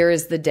 Here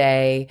is the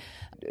day.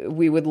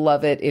 We would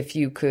love it if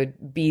you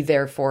could be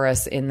there for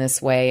us in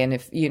this way. And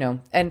if, you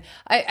know, and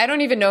I don't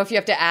even know if you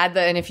have to add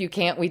and if you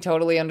can't, we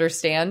totally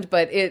understand,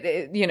 but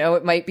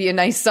it might be a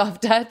nice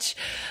soft touch.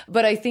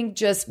 But I think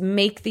just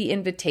make the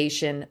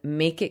invitation,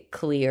 make it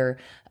clear,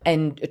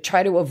 and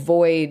try to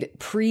avoid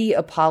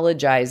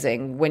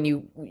pre-apologizing when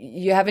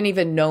you haven't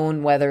even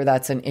known whether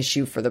that's an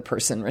issue for the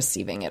person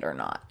receiving it or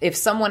not. If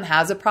someone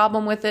has a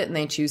problem with it and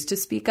they choose to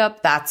speak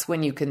up, that's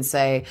when you can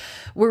say,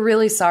 we're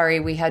really sorry.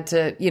 We had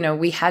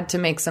to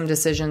make some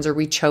decisions, or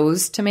we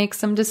chose to make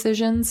some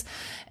decisions.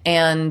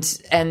 And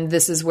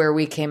this is where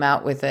we came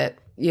out with it,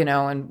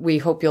 and we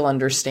hope you'll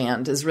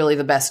understand, is really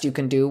the best you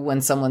can do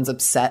when someone's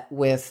upset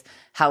with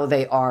how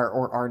they are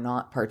or are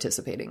not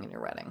participating in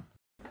your wedding.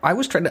 I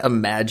was trying to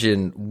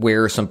imagine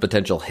where some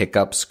potential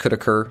hiccups could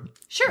occur.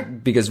 Sure.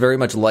 Because very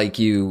much like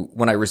you,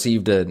 when I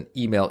received an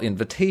email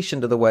invitation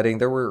to the wedding,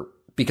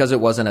 because it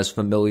wasn't as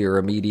familiar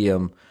a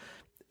medium,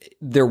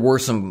 there were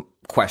some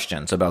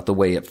questions about the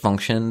way it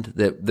functioned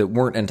that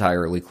weren't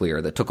entirely clear,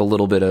 that took a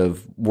little bit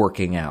of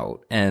working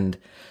out. And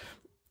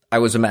I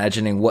was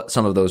imagining what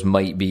some of those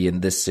might be in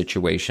this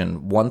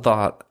situation. One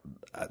thought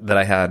that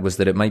I had was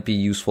that it might be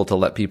useful to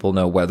let people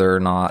know whether or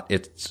not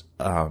it's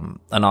an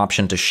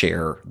option to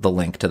share the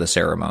link to the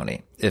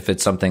ceremony. If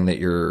it's something that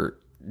you're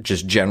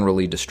just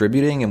generally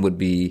distributing and would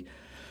be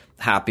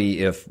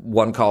happy if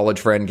one college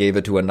friend gave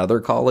it to another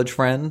college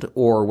friend,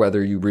 or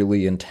whether you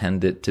really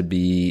intend it to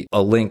be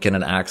a link and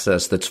an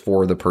access that's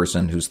for the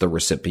person who's the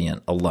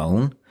recipient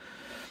alone.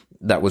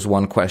 that was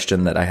one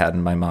question that I had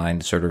in my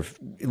mind, sort of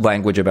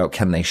language about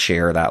can they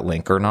share that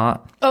link or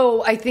not.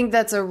 Oh, I think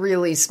that's a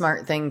really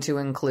smart thing to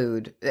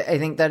include. I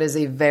think that is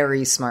a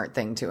very smart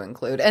thing to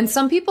include. And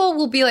some people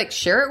will be like,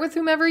 share it with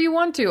whomever you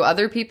want to.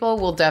 Other people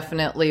will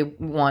definitely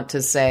want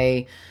to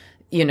say,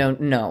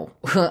 no,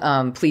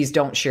 please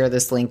don't share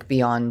this link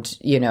beyond,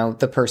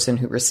 the person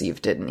who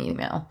received it in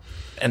email.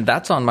 And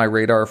that's on my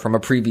radar from a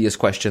previous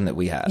question that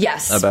we had.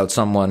 Yes. About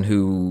someone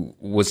who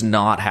was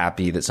not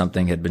happy that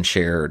something had been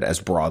shared as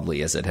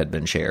broadly as it had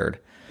been shared.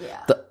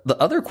 Yeah. The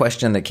other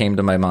question that came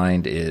to my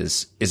mind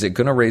is it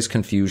going to raise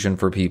confusion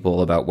for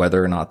people about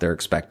whether or not they're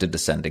expected to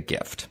send a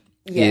gift?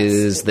 Yes,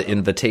 is the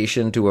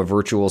invitation to a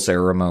virtual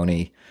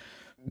ceremony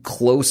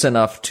close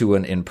enough to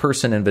an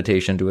in-person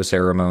invitation to a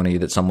ceremony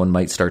that someone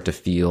might start to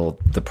feel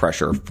the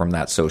pressure from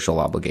that social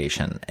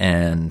obligation?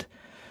 And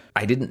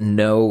I didn't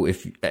know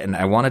and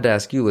I wanted to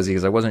ask you, Lizzie,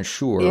 because I wasn't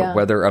sure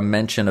whether a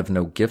mention of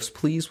no gifts,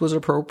 please was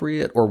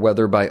appropriate, or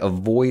whether by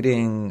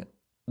avoiding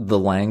the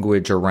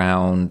language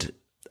around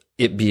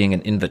it being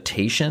an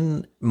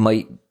invitation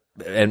might,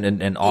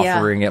 and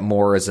offering it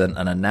more as an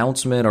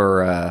announcement,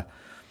 or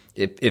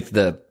if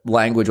the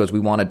language was we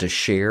wanted to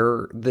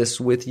share this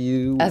with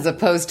you. As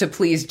opposed to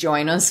please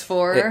join us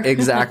for.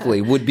 Exactly.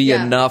 Would be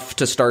enough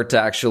to start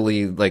to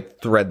actually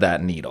thread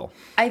that needle.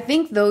 I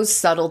think those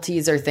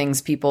subtleties are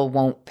things people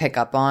won't pick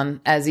up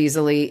on as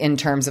easily in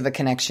terms of a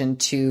connection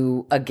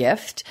to a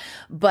gift.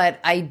 But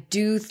I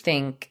do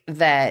think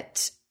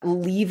that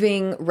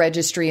leaving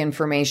registry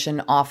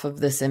information off of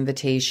this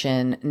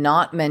invitation,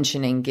 not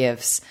mentioning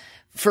gifts,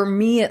 for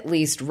me, at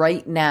least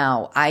right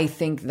now, I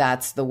think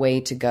that's the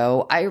way to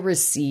go. I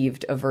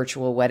received a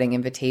virtual wedding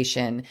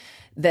invitation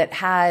that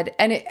had,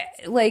 and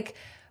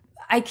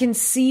I can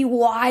see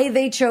why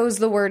they chose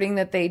the wording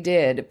that they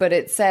did, but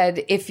it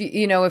said, if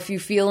you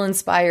feel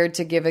inspired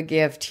to give a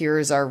gift,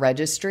 here's our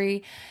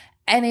registry.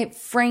 And it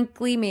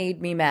frankly made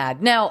me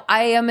mad. Now,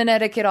 I am an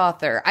etiquette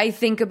author. I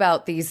think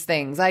about these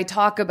things. I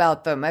talk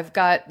about them. I've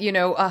got,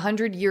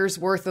 100 years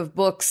worth of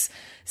books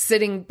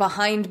sitting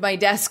behind my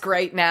desk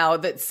right now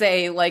that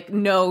say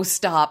no,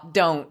 stop,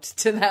 don't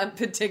to that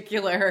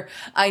particular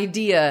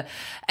idea.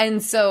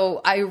 And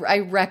so I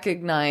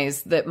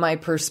recognize that my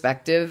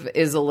perspective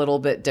is a little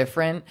bit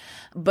different,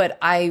 but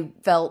I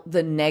felt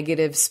the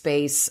negative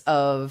space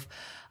of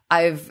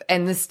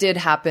and this did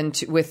happen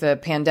with a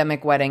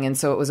pandemic wedding. And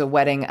so it was a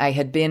wedding I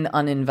had been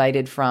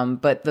uninvited from.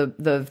 But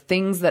the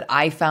things that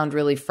I found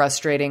really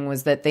frustrating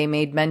was that they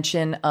made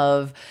mention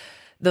of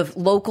the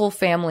local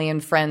family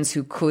and friends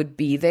who could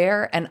be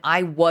there. And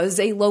I was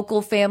a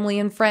local family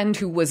and friend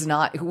who was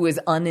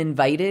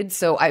uninvited.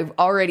 So I've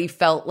already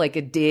felt like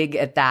a dig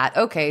at that.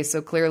 Okay,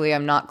 so clearly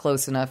I'm not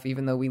close enough,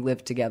 even though we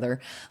live together.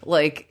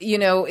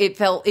 It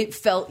felt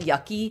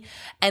yucky.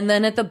 And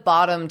then at the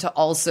bottom to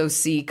also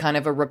see kind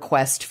of a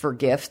request for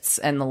gifts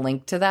and the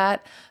link to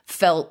that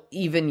felt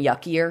even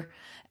yuckier.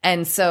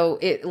 And so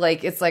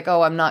it's like,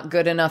 oh, I'm not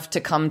good enough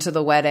to come to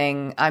the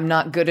wedding. I'm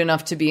not good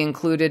enough to be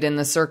included in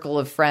the circle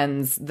of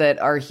friends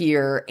that are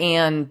here.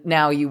 And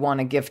now you want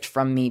a gift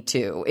from me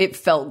too. It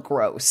felt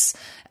gross.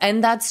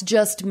 And that's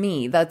just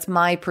me. That's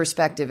my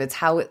perspective. It's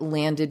how it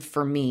landed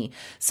for me.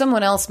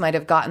 Someone else might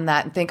have gotten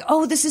that and think,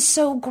 oh, this is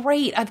so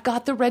great. I've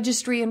got the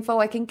registry info.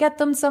 I can get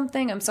them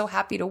something. I'm so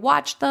happy to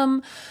watch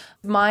them.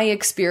 My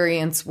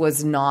experience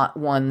was not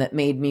one that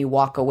made me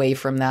walk away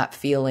from that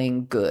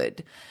feeling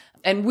good.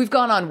 And we've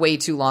gone on way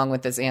too long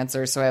with this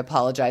answer, so I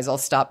apologize. I'll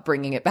stop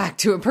bringing it back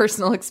to a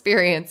personal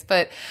experience.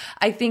 But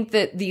I think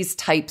that these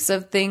types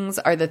of things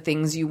are the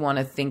things you want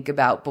to think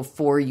about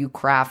before you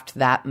craft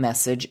that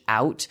message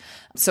out.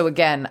 So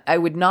again, I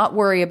would not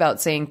worry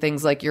about saying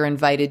things like you're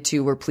invited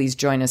to or please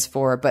join us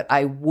for, but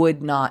I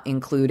would not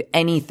include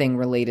anything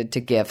related to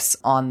gifts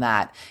on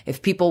that.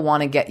 If people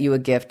want to get you a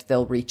gift,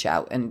 they'll reach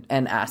out and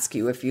ask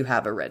you if you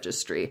have a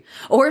registry.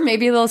 Or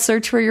maybe they'll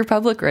search for your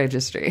public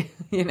registry.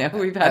 We've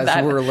had that.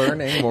 As we're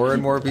learning, more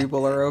and more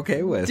people are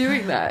okay with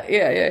doing that.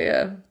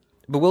 Yeah.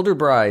 Bewildered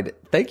Bride,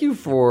 thank you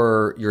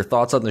for your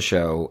thoughts on the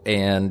show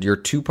and your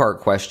two-part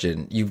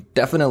question. You've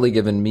definitely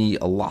given me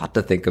a lot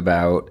to think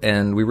about,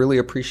 and we really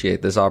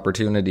appreciate this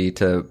opportunity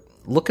to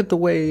look at the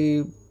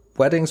way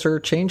weddings are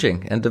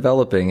changing and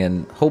developing,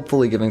 and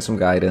hopefully giving some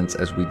guidance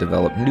as we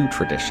develop new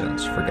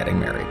traditions for getting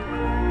married.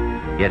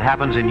 It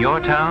happens in your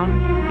town,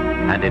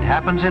 and it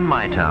happens in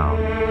my town.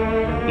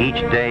 Each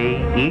day,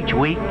 each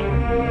week,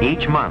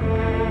 each month.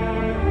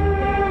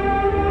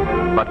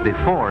 But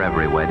before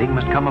every wedding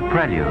must come a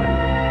prelude,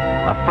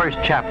 a first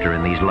chapter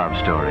in these love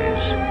stories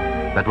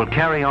that will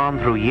carry on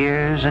through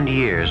years and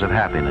years of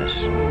happiness.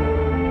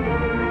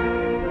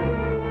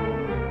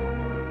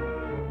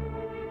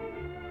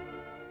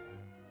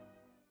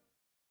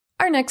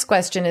 Our next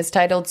question is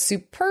titled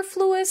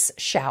Superfluous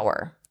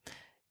Shower.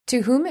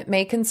 To whom it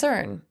may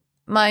concern.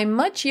 My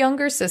much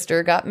younger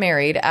sister got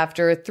married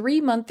after a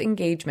 3-month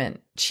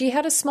engagement. She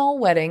had a small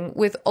wedding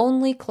with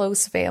only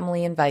close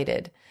family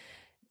invited.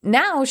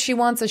 Now she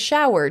wants a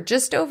shower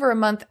just over a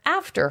month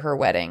after her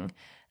wedding.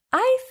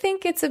 I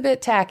think it's a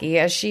bit tacky,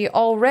 as she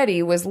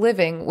already was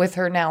living with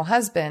her now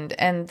husband,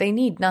 and they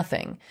need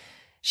nothing.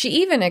 She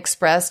even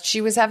expressed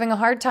she was having a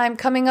hard time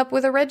coming up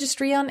with a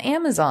registry on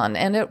Amazon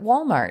and at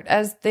Walmart,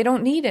 as they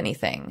don't need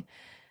anything.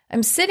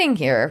 I'm sitting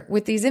here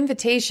with these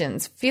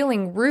invitations,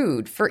 feeling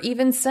rude for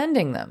even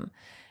sending them.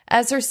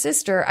 As her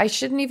sister, I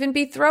shouldn't even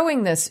be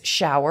throwing this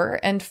shower,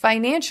 and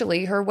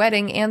financially, her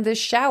wedding and this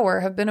shower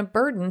have been a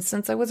burden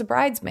since I was a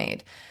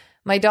bridesmaid.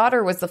 My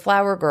daughter was the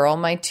flower girl,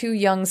 my 2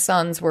 young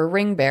sons were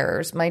ring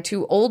bearers, my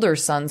 2 older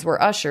sons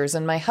were ushers,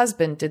 and my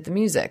husband did the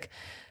music.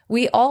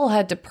 We all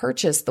had to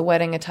purchase the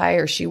wedding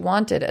attire she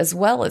wanted, as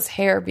well as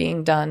hair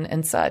being done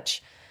and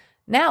such.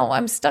 Now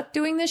I'm stuck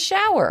doing this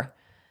shower.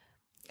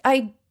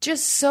 I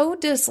just so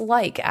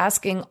dislike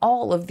asking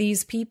all of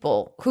these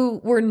people who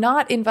were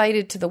not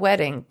invited to the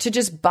wedding to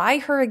just buy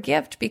her a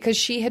gift because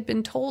she had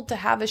been told to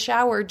have a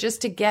shower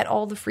just to get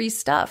all the free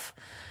stuff.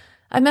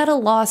 I'm at a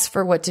loss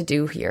for what to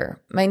do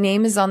here. My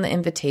name is on the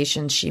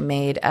invitation she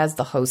made as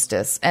the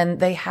hostess, and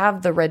they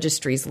have the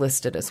registries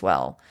listed as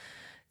well.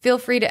 Feel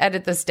free to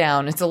edit this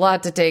down. It's a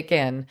lot to take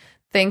in.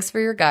 Thanks for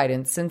your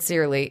guidance.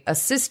 Sincerely, a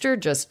sister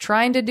just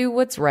trying to do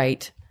what's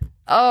right.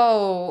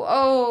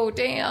 Oh,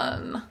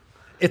 Dan.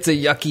 It's a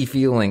yucky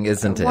feeling,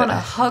 isn't it? I want to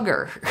hug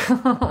her.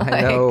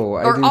 I know,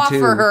 I do or offer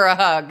too. her a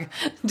hug,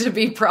 to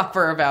be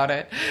proper about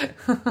it.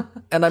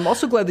 And I'm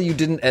also glad that you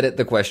didn't edit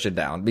the question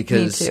down,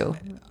 because Me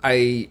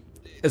too.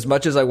 As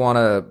much as I want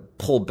to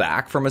pull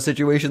back from a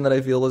situation that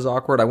I feel is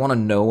awkward, I want to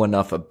know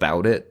enough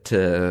about it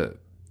to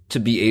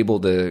be able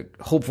to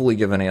hopefully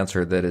give an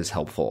answer that is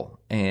helpful.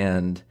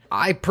 And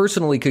I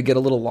personally could get a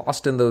little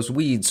lost in those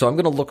weeds, so I'm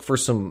going to look for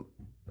some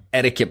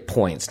etiquette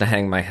points to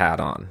hang my hat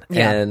on.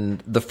 Yeah. And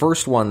the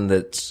first one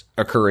that's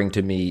occurring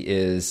to me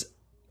is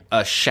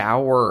a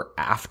shower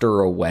after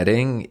a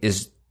wedding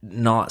is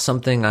not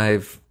something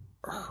I've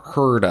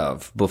heard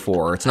of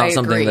before. It's not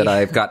something that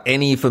I've got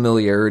any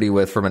familiarity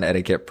with from an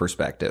etiquette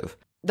perspective.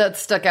 That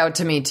stuck out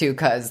to me too,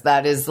 because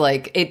that is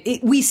like,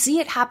 we see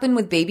it happen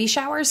with baby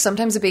showers.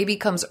 Sometimes a baby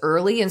comes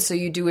early, and so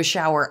you do a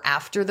shower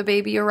after the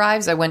baby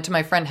arrives. I went to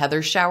my friend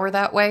Heather's shower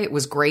that way. It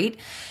was great.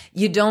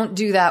 You don't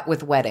do that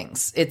with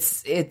weddings.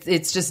 It's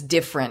just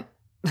different.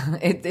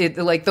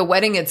 Like the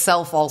wedding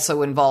itself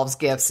also involves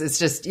gifts.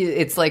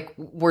 It's like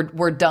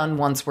we're done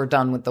once we're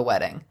done with the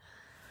wedding.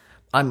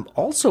 I'm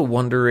also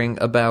wondering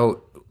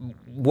about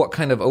what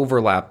kind of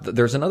overlap.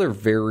 There's another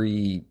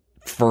very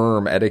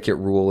firm etiquette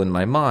rule in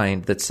my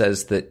mind that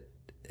says that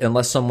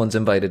unless someone's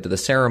invited to the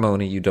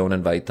ceremony, you don't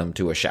invite them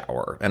to a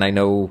shower. And I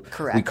know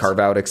we carve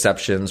out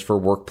exceptions for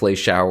workplace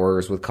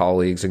showers with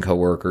colleagues and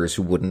coworkers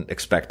who wouldn't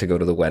expect to go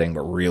to the wedding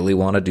but really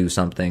want to do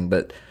something.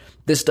 But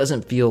this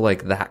doesn't feel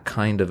like that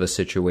kind of a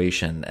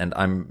situation. And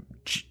I'm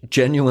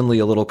genuinely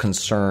a little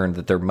concerned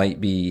that there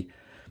might be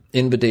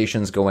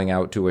invitations going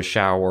out to a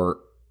shower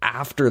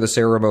after the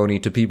ceremony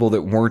to people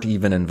that weren't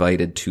even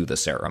invited to the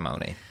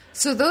ceremony.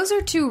 So those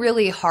are 2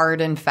 really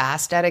hard and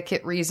fast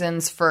etiquette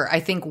reasons for, I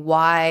think,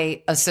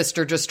 why a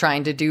sister just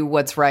trying to do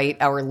what's right,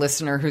 our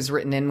listener who's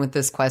written in with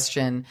this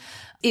question,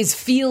 is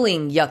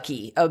feeling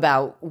yucky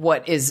about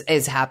what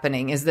is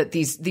happening, is that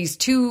these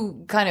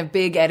 2 kind of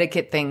big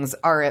etiquette things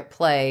are at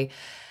play.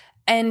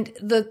 And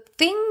the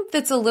thing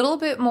that's a little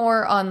bit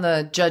more on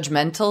the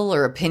judgmental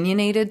or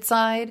opinionated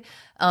side,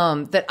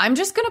 that I'm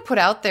just going to put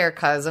out there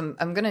because I'm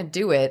going to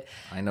do it.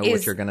 I know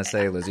what you're going to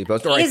say, Lizzie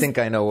Post, or I think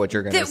I know what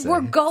you're going to say.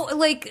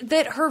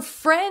 That her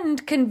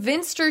friend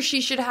convinced her she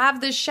should have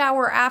this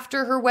shower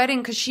after her wedding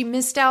because she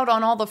missed out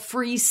on all the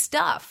free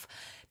stuff.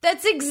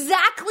 That's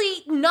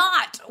exactly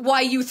not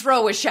why you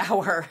throw a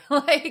shower.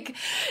 Like,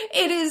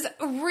 it is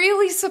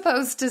really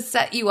supposed to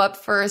set you up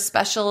for a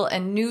special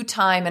and new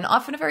time and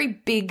often a very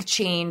big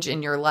change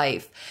in your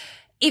life.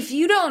 If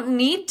you don't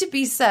need to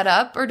be set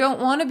up or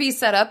don't want to be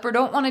set up or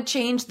don't want to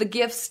change the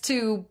gifts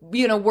to,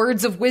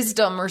 words of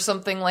wisdom or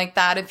something like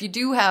that, if you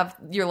do have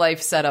your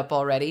life set up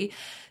already,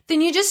 then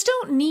you just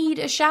don't need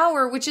a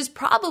shower, which is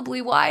probably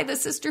why the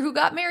sister who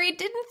got married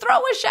didn't throw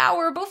a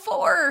shower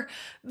before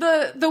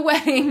the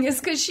wedding, is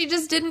because she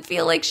just didn't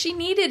feel like she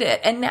needed it.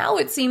 And now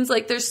it seems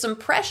like there's some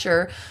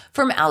pressure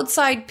from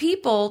outside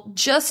people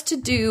just to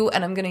do,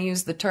 and I'm going to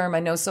use the term, I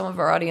know some of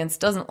our audience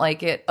doesn't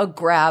like it, a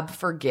grab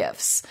for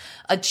gifts,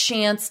 a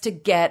chance to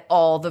get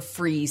all the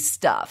free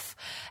stuff.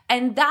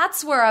 And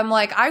that's where I'm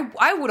like,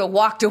 I would have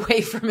walked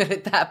away from it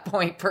at that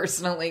point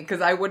personally,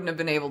 because I wouldn't have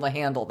been able to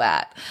handle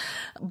that.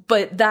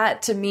 But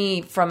that, to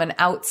me, from an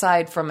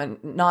outside, from a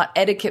not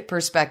etiquette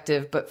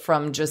perspective, but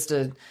from just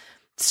a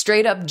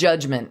straight up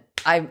judgment,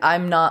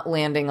 I'm not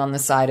landing on the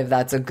side of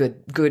that's a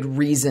good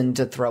reason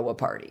to throw a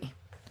party.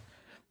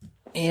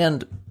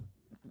 And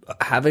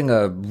having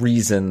a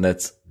reason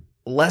that's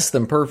less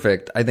than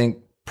perfect, I think,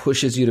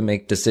 pushes you to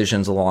make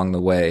decisions along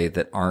the way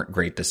that aren't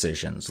great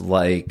decisions.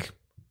 Like,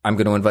 I'm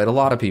going to invite a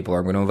lot of people, or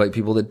I'm going to invite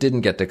people that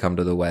didn't get to come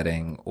to the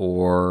wedding,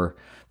 or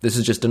this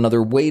is just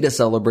another way to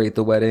celebrate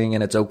the wedding,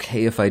 and it's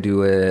okay if I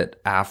do it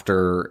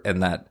after,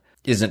 and that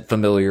isn't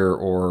familiar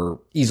or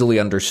easily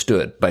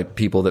understood by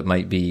people that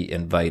might be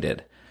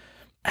invited.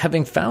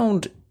 Having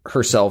found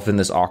herself in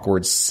this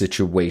awkward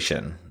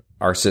situation,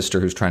 our sister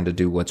who's trying to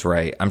do what's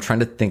right, I'm trying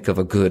to think of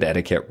a good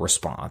etiquette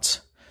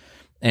response.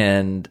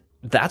 And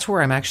that's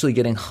where I'm actually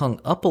getting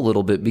hung up a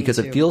little bit, because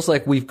it feels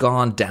like we've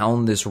gone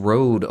down this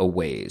road a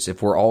ways.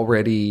 If we're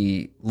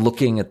already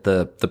looking at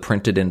the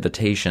printed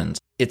invitations,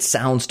 it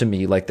sounds to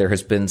me like there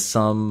has been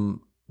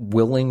some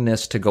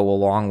willingness to go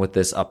along with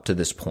this up to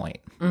this point,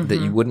 that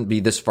you wouldn't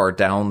be this far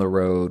down the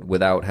road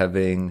without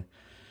having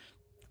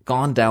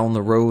gone down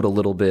the road a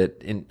little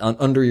bit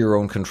under your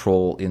own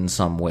control in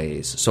some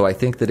ways. So I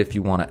think that if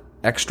you want to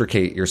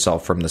extricate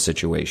yourself from the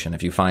situation,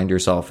 if you find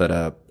yourself at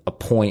a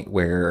point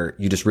where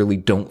you just really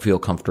don't feel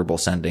comfortable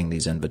sending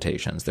these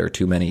invitations, there are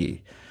too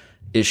many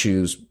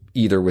issues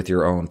either with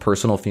your own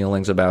personal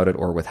feelings about it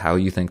or with how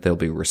you think they'll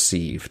be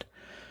received,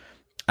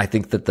 I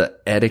think that the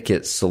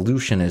etiquette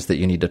solution is that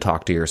you need to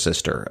talk to your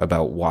sister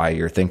about why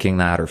you're thinking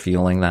that or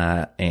feeling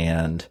that.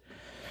 And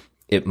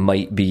it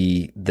might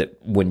be that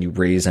when you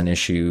raise an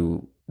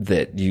issue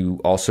that you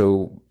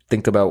also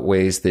think about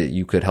ways that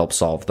you could help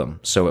solve them.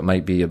 So it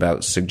might be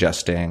about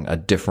suggesting a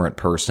different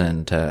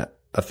person to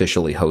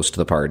officially host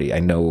the party. I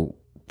know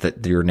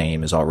that your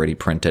name is already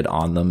printed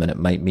on them, and it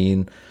might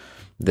mean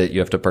that you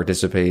have to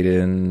participate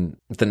in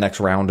the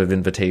next round of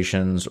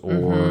invitations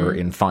or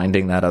in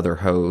finding that other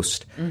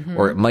host.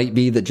 Or it might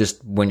be that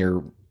just when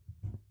you're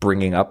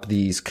bringing up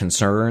these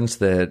concerns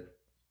that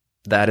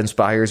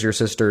inspires your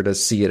sister to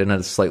see it in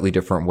a slightly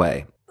different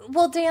way.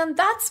 Well, Dan,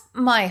 that's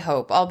my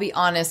hope. I'll be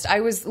honest. I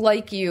was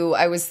like you.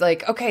 I was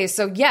like, okay,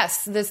 so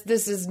yes,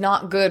 this is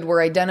not good.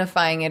 We're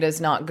identifying it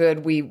as not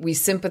good. We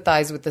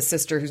sympathize with the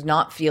sister who's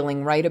not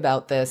feeling right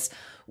about this.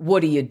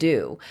 What do you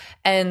do?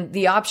 And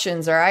the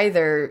options are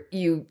either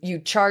you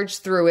charge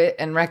through it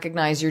and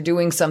recognize you're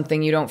doing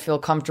something you don't feel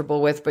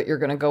comfortable with, but you're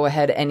going to go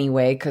ahead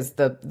anyway because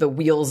the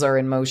wheels are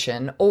in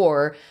motion,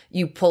 or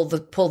you pull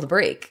the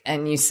brake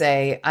and you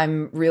say,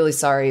 I'm really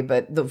sorry,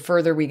 but the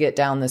further we get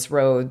down this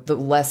road, the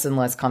less and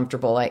less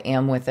comfortable I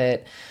am with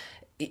it.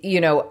 You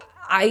know,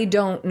 I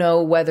don't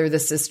know whether the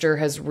sister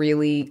has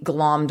really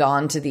glommed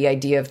on to the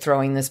idea of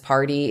throwing this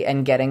party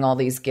and getting all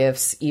these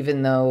gifts,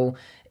 even though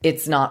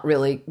it's not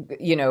really,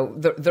 you know,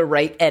 the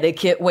right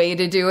etiquette way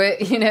to do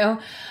it, you know,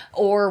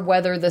 or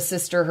whether the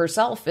sister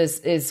herself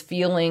is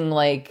feeling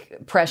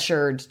like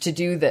pressured to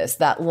do this.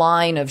 That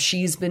line of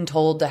she's been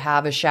told to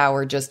have a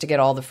shower just to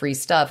get all the free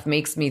stuff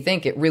makes me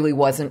think it really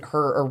wasn't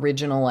her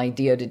original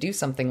idea to do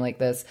something like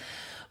this.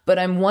 But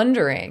I'm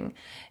wondering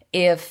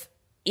if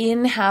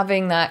in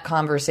having that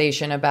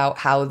conversation about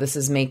how this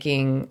is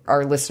making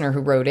our listener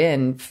who wrote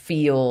in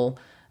feel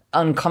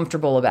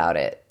uncomfortable about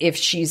it, if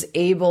she's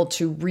able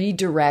to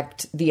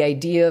redirect the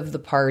idea of the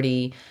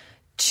party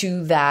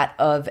to that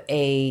of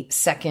a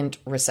second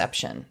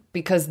reception,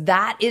 because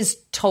that is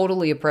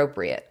totally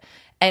appropriate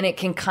and it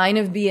can kind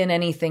of be an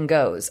anything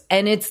goes.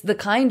 And it's the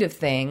kind of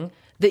thing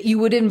that you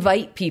would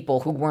invite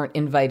people who weren't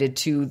invited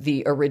to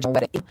the original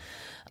wedding.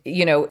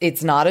 You know,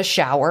 it's not a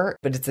shower,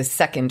 but it's a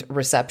second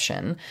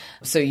reception.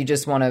 So you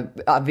just want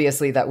to,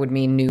 obviously that would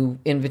mean new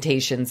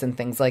invitations and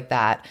things like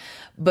that.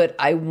 But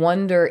I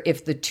wonder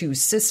if the two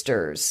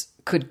sisters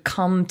could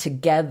come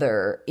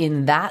together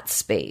in that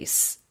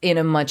space in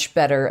a much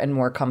better and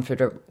more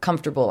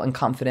comfortable and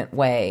confident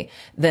way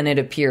than it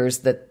appears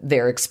that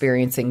they're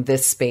experiencing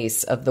this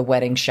space of the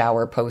wedding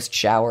shower,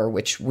 post-shower,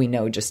 which we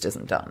know just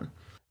isn't done.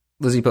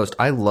 Lizzie Post,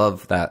 I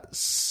love that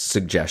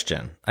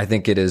suggestion. I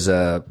think it is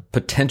a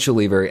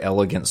potentially very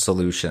elegant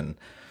solution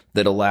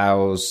that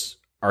allows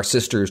our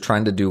sisters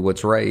trying to do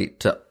what's right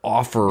to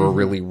offer a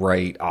really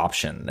right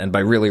option. And by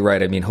really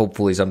right, I mean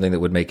hopefully something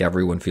that would make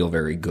everyone feel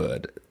very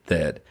good,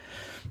 that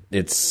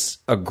it's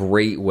a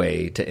great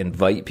way to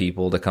invite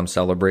people to come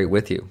celebrate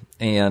with you.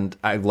 And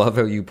I love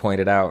how you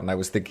pointed out, and I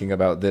was thinking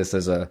about this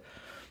as a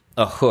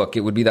hook.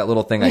 It would be that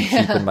little thing I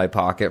keep in my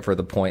pocket for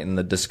the point in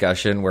the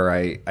discussion where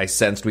I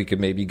sensed we could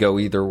maybe go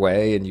either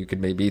way and you could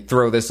maybe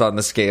throw this on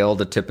the scale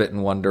to tip it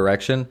in one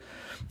direction.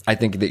 I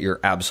think that you're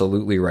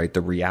absolutely right.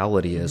 The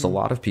reality is a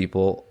lot of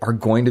people are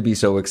going to be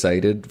so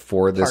excited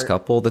for this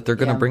couple that they're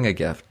going to bring a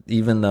gift,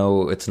 even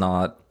though it's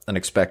not an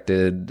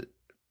expected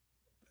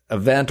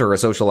event or a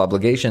social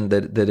obligation,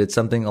 that it's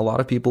something a lot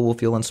of people will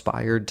feel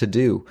inspired to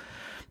do.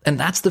 And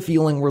that's the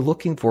feeling we're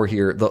looking for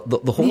here.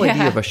 The whole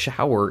idea of a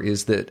shower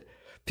is that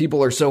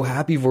people are so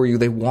happy for you,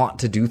 they want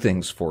to do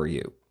things for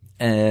you.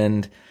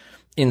 And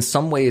in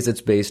some ways, it's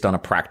based on a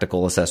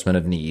practical assessment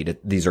of need.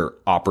 These are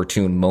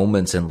opportune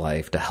moments in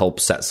life to help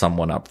set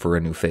someone up for a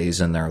new phase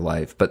in their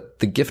life. But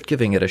the gift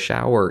giving at a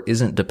shower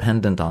isn't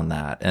dependent on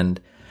that. And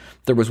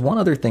there was one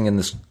other thing in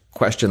this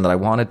question that I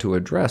wanted to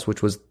address,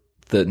 which was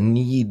the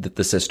need that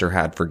the sister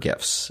had for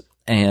gifts.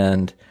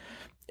 And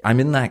I'm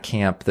in that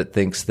camp that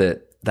thinks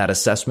that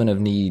assessment of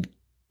need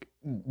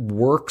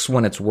works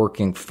when it's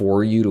working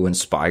for you to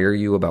inspire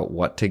you about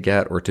what to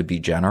get or to be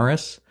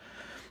generous,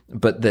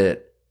 but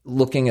that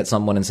looking at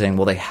someone and saying,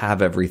 well, they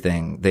have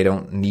everything, they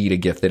don't need a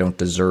gift, they don't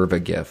deserve a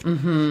gift,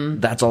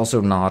 that's also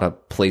not a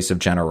place of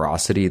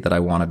generosity that I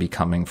want to be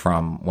coming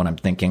from when I'm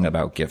thinking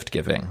about gift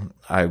giving.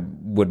 I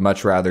would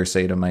much rather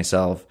say to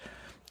myself,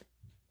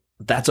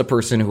 that's a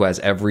person who has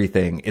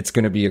everything. It's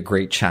going to be a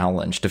great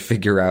challenge to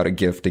figure out a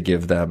gift to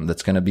give them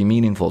that's going to be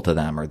meaningful to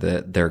them, or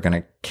that they're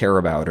going to care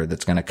about, or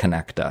that's going to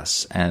connect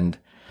us. And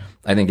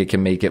I think it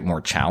can make it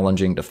more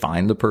challenging to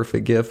find the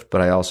perfect gift.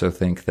 But I also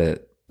think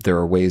that there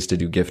are ways to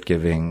do gift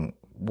giving,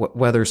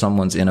 whether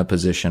someone's in a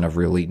position of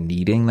really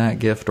needing that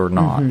gift or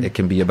not. It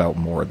can be about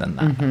more than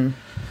that.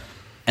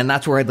 And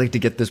that's where I'd like to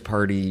get this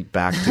party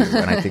back to.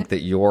 And I think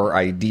that your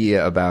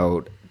idea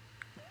about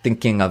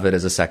thinking of it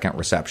as a second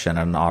reception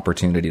and an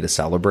opportunity to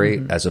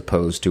celebrate as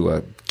opposed to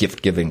a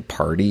gift-giving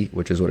party,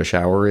 which is what a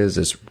shower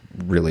is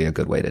really a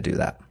good way to do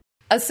that.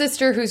 A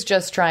sister who's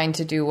just trying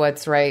to do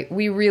what's right.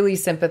 We really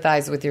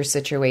sympathize with your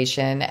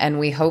situation, and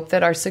we hope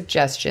that our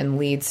suggestion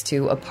leads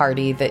to a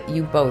party that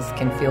you both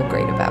can feel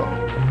great about.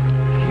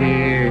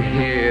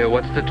 Here,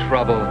 what's the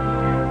trouble?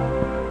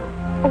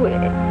 Oh,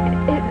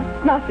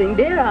 it's nothing,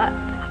 dear.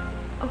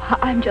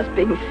 I'm just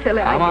being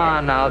silly. Come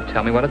on now,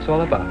 tell me what it's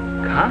all about.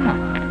 Come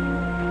on.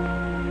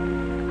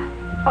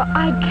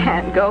 I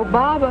can't go,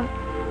 Bob.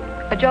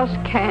 I just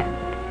can't.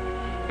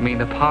 You mean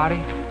the party?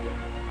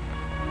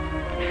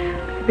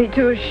 I'd be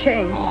too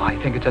ashamed. Oh, I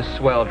think it's a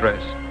swell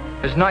dress.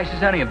 As nice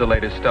as any of the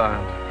latest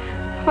styles.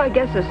 Well, I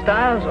guess the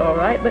style's all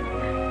right, but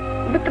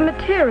the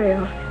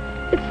material,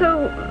 it's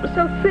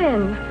so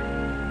thin,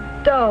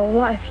 dull,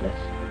 lifeless.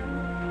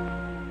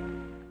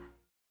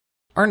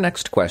 Our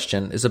next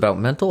question is about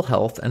mental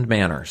health and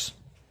manners.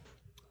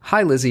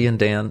 Hi, Lizzie and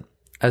Dan.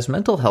 As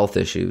mental health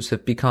issues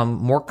have become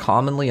more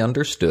commonly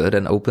understood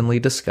and openly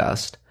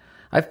discussed,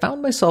 I've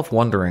found myself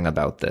wondering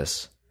about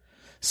this.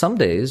 Some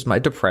days, my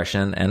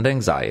depression and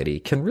anxiety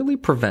can really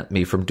prevent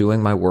me from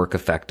doing my work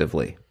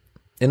effectively.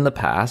 In the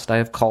past, I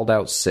have called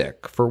out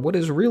sick for what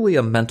is really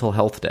a mental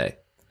health day.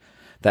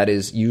 That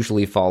is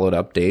usually followed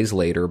up days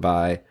later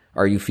by,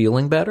 "Are you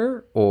feeling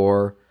better?"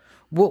 or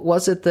 "What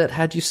was it that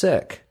had you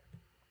sick?"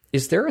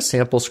 Is there a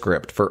sample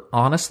script for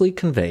honestly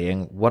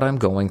conveying what I'm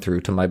going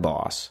through to my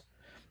boss?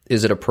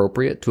 Is it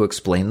appropriate to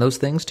explain those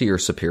things to your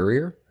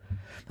superior?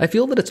 I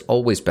feel that it's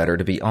always better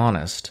to be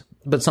honest,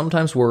 but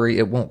sometimes worry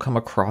it won't come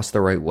across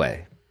the right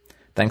way.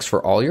 Thanks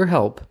for all your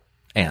help,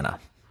 Anna.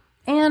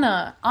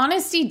 Anna,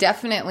 honesty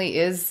definitely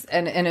is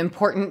an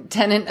important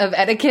tenet of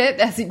etiquette.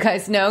 As you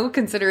guys know,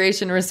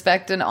 consideration,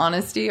 respect, and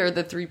honesty are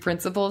the three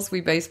principles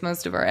we base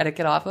most of our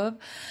etiquette off of.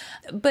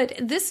 But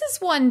this is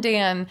one,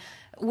 Dan,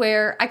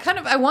 where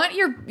I want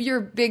your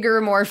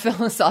bigger, more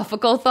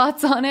philosophical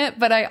thoughts on it,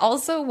 but I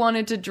also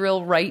wanted to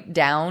drill right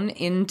down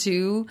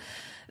into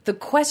the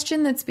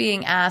question that's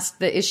being asked,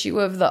 the issue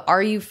of the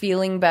 "Are you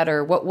feeling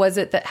better? What was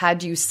it that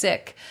had you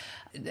sick?"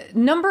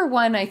 Number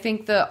one, I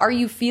think the "Are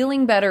you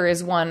feeling better?"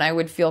 is one I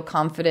would feel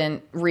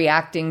confident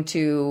reacting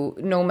to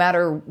no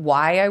matter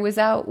why I was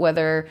out,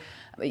 whether,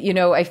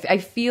 I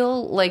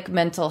feel like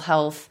mental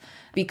health,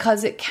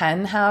 because it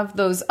can have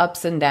those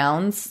ups and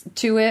downs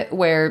to it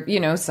where,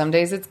 some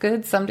days it's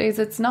good, some days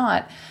it's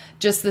not.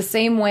 Just the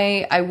same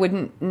way I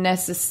wouldn't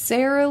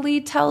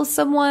necessarily tell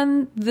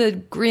someone the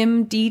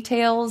grim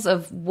details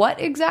of what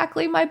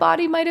exactly my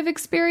body might have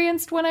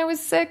experienced when I was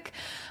sick.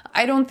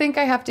 I don't think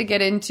I have to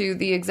get into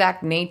the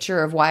exact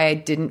nature of why I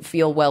didn't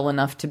feel well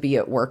enough to be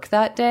at work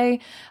that day.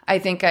 I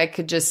think I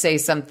could just say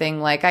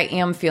something like, "I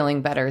am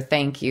feeling better,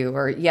 thank you,"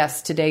 or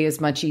 "Yes, today is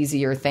much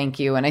easier, thank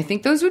you." And I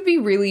think those would be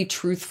really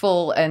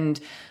truthful and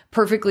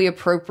perfectly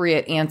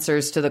appropriate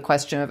answers to the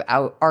question of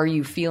 "Are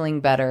you feeling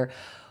better?"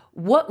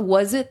 What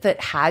was it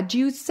that had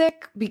you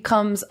sick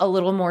becomes a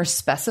little more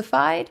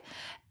specified.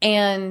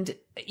 And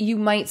you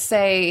might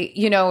say,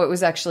 it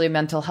was actually a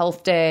mental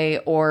health day,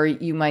 or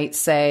you might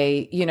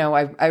say,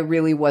 I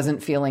really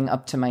wasn't feeling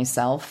up to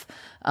myself.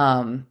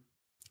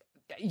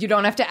 You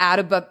don't have to add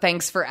a "but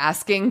thanks for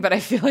asking," but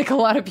I feel like a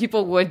lot of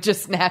people would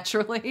just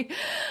naturally.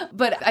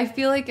 But I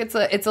feel like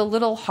it's a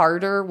little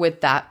harder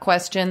with that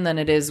question than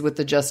it is with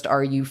the just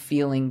 "Are you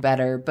feeling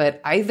better?" But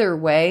either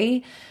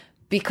way,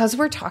 because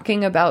we're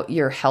talking about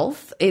your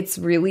health, it's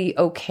really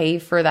okay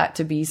for that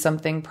to be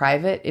something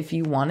private if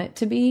you want it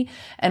to be.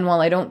 And while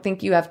I don't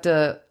think you have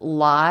to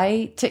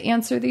lie to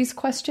answer these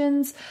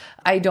questions,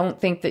 I don't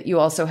think that you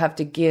also have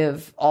to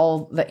give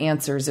all the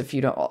answers if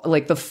you don't,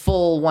 like the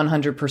full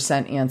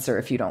 100% answer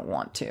if you don't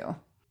want to.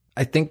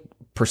 I think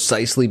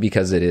precisely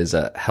because it is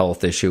a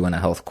health issue and a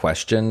health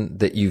question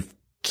that you've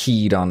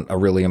keyed on a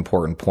really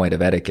important point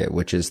of etiquette,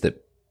 which is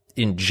that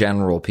in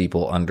general,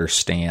 people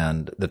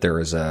understand that there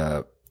is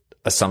a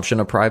assumption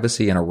of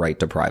privacy and a right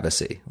to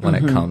privacy when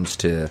it comes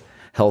to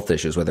health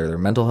issues, whether they're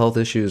mental health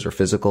issues or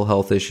physical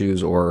health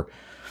issues or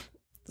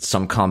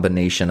some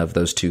combination of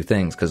those two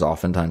things, because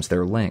oftentimes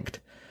they're linked.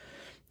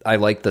 I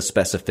like the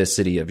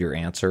specificity of your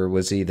answer,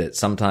 Wizzy, that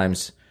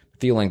sometimes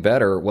feeling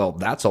better, well,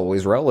 that's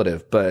always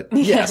relative, but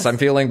yes, I'm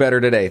feeling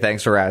better today.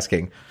 Thanks for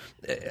asking.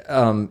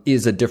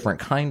 Is a different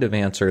kind of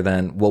answer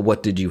than, well,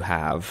 what did you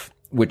have?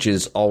 Which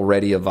is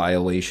already a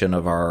violation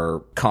of our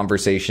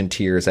conversation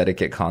tiers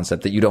etiquette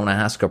concept, that you don't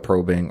ask a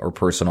probing or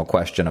personal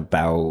question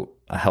about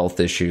a health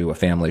issue, a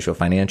family issue, a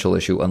financial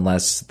issue,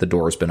 unless the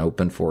door has been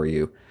open for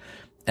you.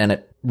 And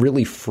it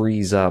really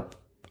frees up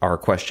our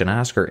question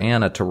asker,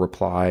 Anna, to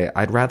reply,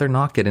 I'd rather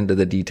not get into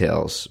the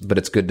details, but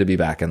it's good to be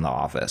back in the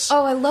office.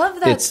 Oh, I love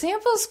that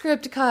sample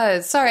script,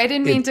 cuz. Sorry, I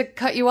didn't mean to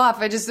cut you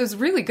off. It was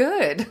really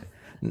good.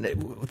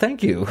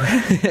 Thank you.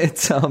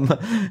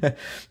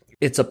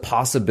 It's a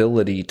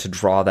possibility to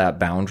draw that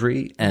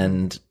boundary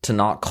and to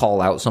not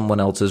call out someone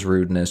else's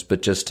rudeness,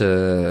 but just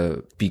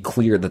to be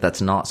clear that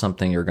that's not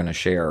something you're going to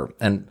share.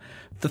 And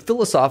the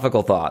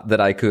philosophical thought that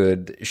I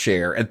could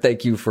share, and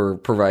thank you for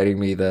providing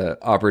me the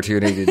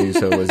opportunity to do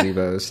so, Lizzie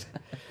Boast,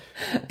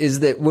 is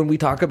that when we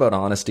talk about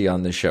honesty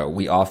on this show,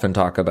 we often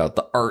talk about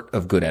the art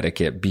of good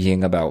etiquette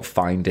being about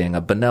finding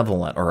a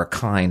benevolent or a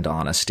kind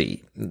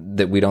honesty,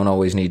 that we don't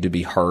always need to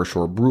be harsh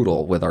or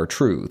brutal with our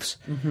truths.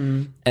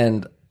 Mm-hmm.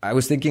 And I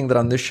was thinking that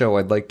on this show,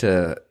 I'd like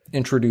to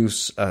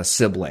introduce a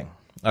sibling,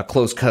 a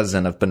close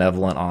cousin of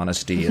benevolent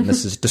honesty, and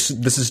this is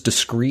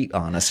discreet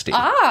honesty.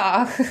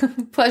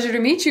 Pleasure to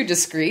meet you,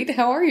 Discreet.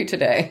 How are you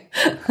today?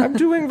 I'm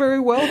doing very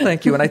well,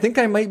 thank you, and I think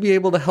I might be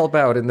able to help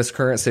out in this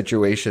current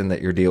situation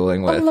that you're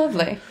dealing with. Oh,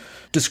 lovely.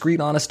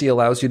 Discreet honesty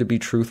allows you to be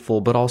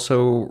truthful, but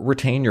also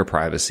retain your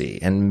privacy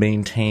and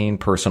maintain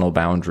personal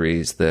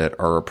boundaries that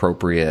are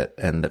appropriate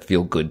and that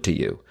feel good to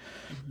you.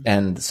 Mm-hmm.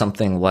 And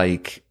something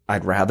like,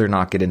 I'd rather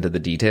not get into the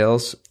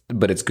details,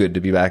 but it's good to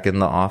be back in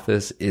the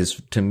office,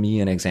 is to me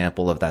an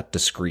example of that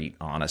discreet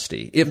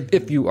honesty.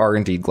 If you are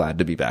indeed glad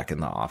to be back in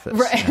the office.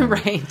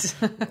 Right.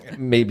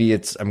 Maybe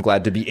it's, I'm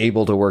glad to be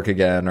able to work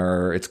again,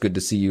 or it's good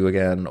to see you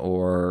again,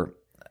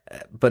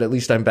 but at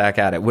least I'm back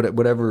at it.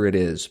 Whatever it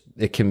is,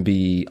 it can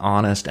be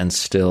honest and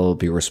still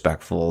be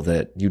respectful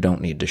that you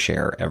don't need to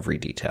share every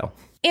detail.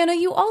 Anna,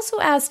 you also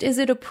asked, is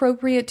it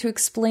appropriate to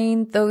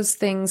explain those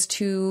things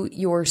to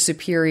your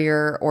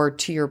superior or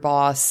to your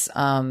boss,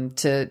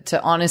 to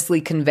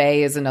honestly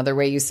convey, is another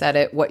way you said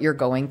it, what you're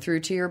going through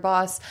to your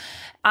boss?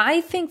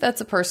 I think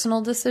that's a personal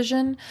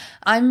decision.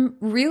 I'm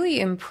really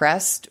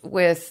impressed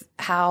with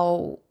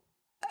how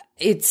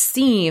it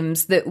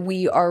seems that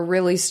we are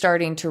really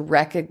starting to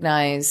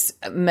recognize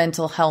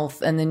mental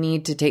health and the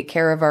need to take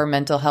care of our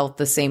mental health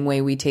the same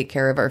way we take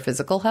care of our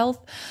physical health.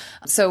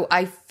 So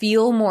I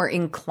feel more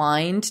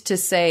inclined to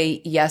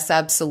say, yes,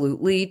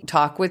 absolutely,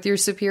 talk with your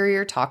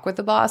superior, talk with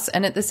the boss.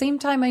 And at the same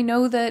time, I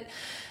know that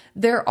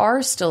there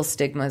are still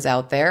stigmas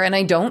out there, and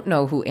I don't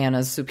know who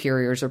Anna's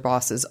superiors or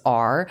bosses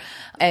are.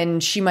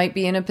 And she might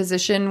be in a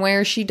position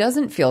where she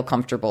doesn't feel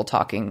comfortable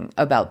talking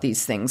about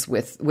these things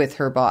with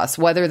her boss,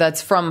 whether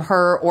that's from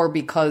her or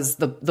because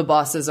the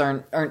bosses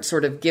aren't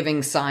sort of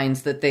giving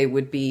signs that they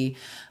would be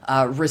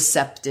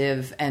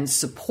receptive and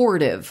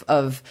supportive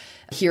of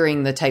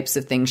hearing the types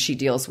of things she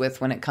deals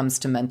with when it comes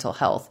to mental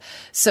health.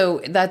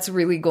 So that's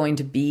really going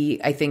to be,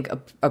 I think,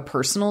 a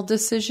personal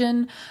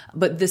decision.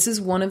 But this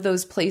is one of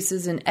those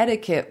places in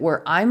etiquette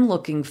where I'm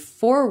looking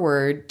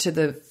forward to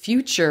the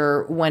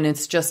future when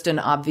it's just an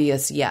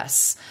obvious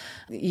yes.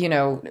 You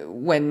know,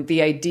 when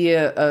the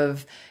idea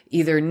of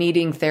either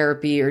needing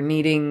therapy or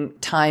needing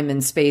time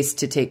and space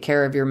to take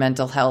care of your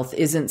mental health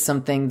isn't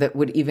something that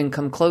would even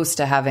come close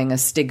to having a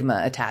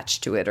stigma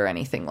attached to it or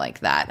anything like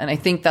that. And I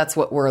think that's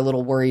what we're a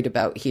little worried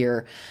about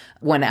here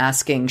when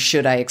asking,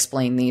 should I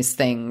explain these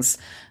things?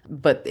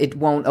 But it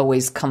won't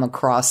always come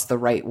across the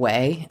right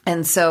way.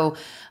 And so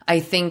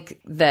I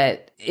think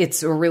that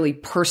it's a really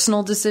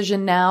personal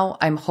decision now.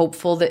 I'm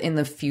hopeful that in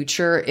the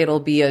future, it'll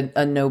be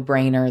a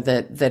no-brainer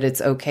that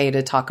it's okay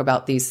to talk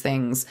about these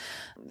things,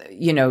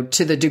 you know,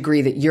 to the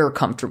degree that you're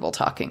comfortable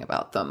talking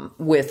about them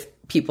with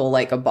people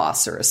like a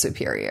boss or a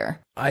superior.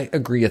 I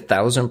agree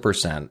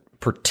 1,000%,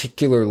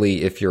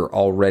 particularly if you're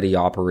already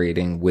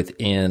operating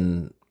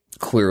within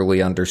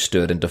clearly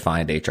understood and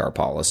defined HR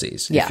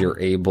policies. Yeah. If you're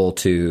able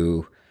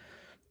to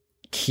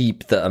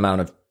keep the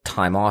amount of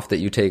time off that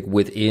you take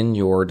within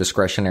your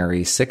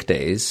discretionary sick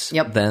days,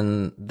 yep,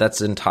 then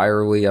that's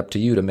entirely up to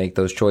you to make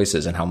those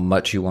choices, and how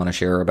much you want to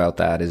share about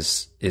that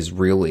is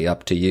really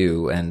up to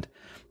you. And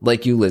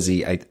like you,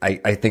 Lizzie,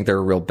 I think there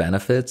are real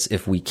benefits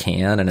if we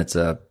can, and it's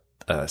a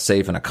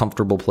safe and a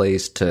comfortable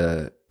place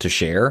to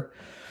share.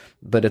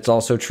 But it's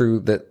also true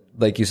that,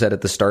 like you said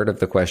at the start of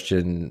the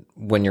question,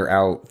 when you're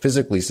out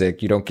physically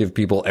sick, you don't give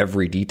people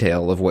every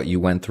detail of what you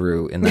went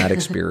through in that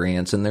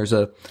experience. And there's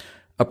a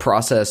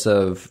process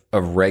of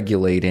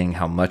regulating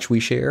how much we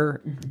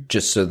share,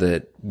 just so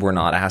that we're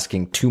not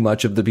asking too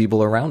much of the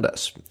people around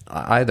us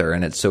either.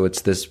 And it's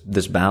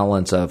this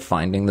balance of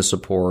finding the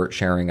support,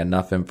 sharing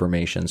enough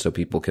information so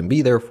people can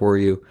be there for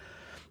you,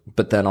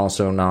 but then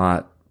also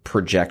not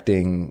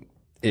projecting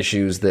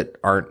issues that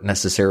aren't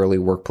necessarily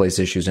workplace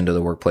issues into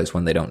the workplace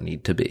when they don't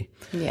need to be.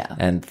 Yeah.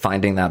 And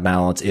finding that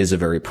balance is a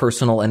very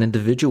personal and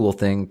individual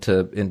thing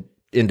to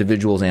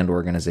individuals and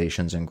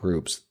organizations and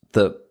groups.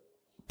 The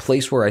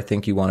place where I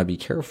think you want to be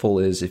careful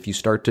is if you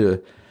start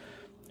to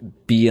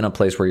be in a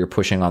place where you're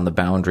pushing on the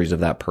boundaries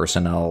of that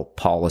personnel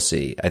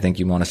policy. I think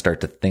you want to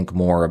start to think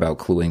more about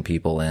cluing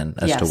people in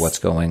as to what's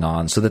going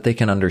on so that they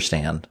can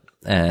understand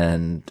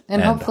and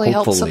hopefully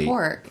help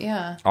support.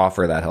 Yeah.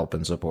 Offer that help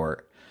and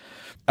support.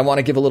 I want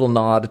to give a little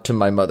nod to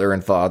my mother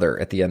and father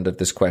at the end of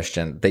this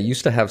question. They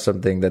used to have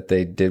something that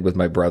they did with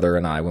my brother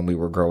and I when we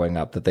were growing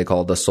up that they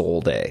called a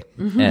soul day.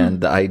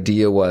 And the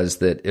idea was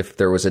that if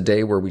there was a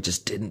day where we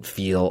just didn't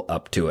feel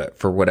up to it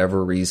for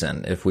whatever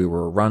reason, if we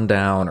were run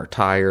down or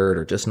tired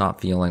or just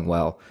not feeling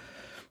well,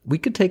 we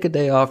could take a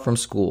day off from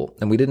school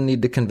and we didn't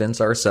need to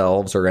convince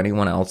ourselves or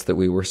anyone else that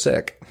we were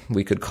sick.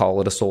 We could call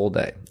it a soul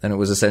day. And it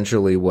was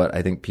essentially what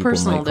I think people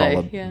might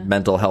call a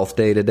mental health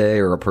day today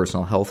or a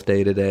personal health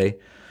day today.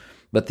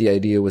 But the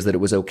idea was that it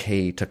was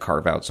okay to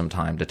carve out some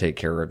time to take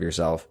care of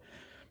yourself.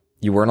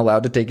 You weren't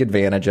allowed to take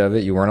advantage of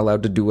it. You weren't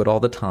allowed to do it all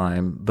the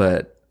time.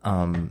 But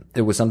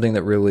it was something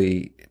that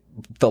really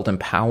felt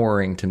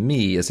empowering to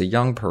me as a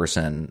young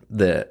person,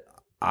 that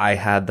I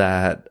had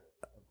that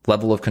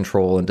level of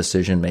control and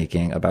decision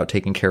making about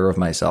taking care of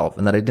myself,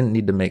 and that I didn't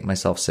need to make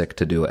myself sick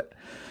to do it.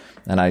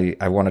 And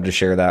I wanted to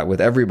share that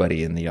with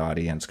everybody in the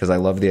audience because I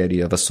love the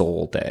idea of a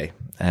soul day.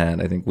 And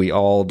I think we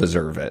all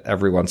deserve it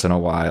every once in a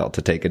while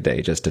to take a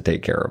day just to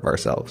take care of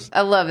ourselves.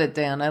 I love it,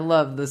 Dan. I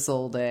love the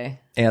soul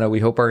day. Anna, we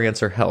hope our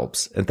answer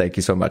helps. And thank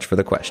you so much for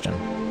the question.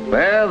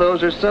 Well,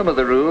 those are some of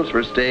the rules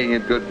for staying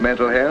in good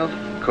mental health.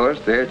 Of course,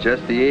 they're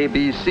just the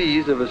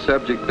ABCs of a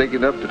subject big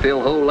enough to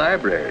fill whole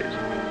libraries.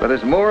 But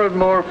as more and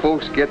more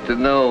folks get to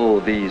know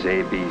these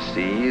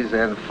ABCs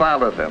and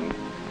follow them,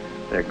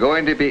 they're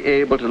going to be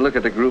able to look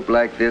at a group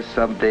like this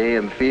someday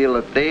and feel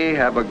that they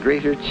have a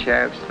greater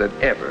chance than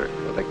ever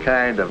for the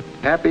kind of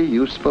happy,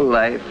 useful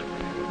life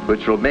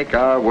which will make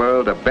our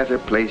world a better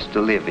place to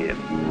live in.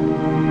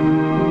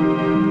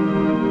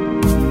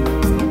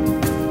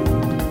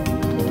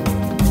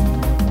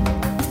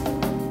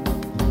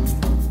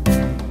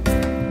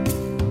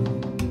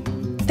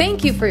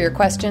 Thank you for your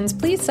questions.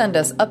 Please send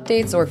us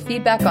updates or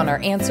feedback on our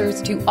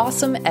answers to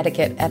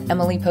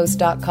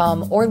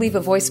awesomeetiquette@emilypost.com or leave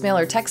a voicemail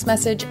or text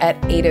message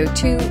at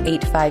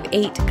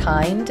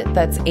 802-858-KIND.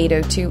 That's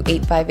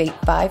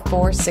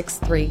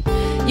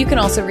 802-858-5463. You can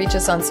also reach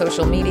us on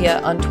social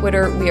media. On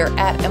Twitter, we are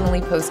at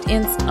Emily Post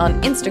Inst.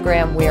 On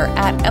Instagram, we are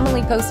at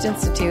Emily Post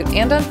Institute.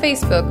 And on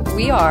Facebook,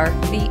 we are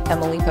the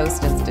Emily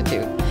Post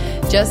Institute.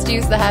 Just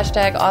use the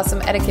hashtag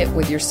 #AwesomeEtiquette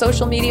with your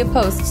social media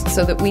posts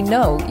so that we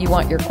know you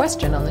want your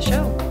question on the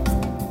show.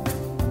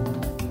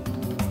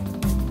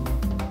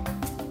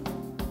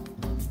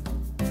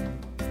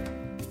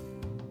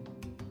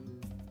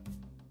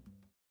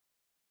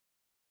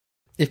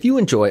 If you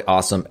enjoy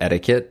Awesome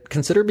Etiquette,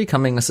 consider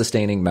becoming a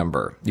sustaining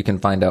member. You can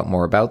find out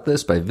more about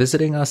this by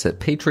visiting us at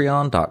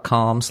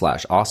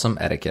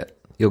patreon.com/awesomeetiquette.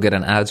 You'll get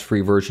an ads-free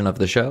version of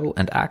the show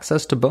and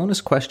access to bonus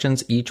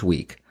questions each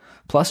week.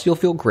 Plus, you'll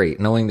feel great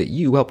knowing that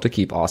you help to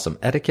keep Awesome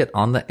Etiquette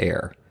on the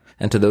air.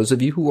 And to those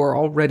of you who are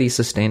already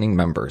sustaining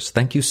members,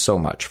 thank you so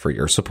much for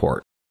your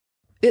support.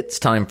 It's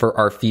time for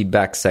our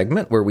feedback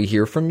segment where we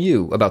hear from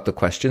you about the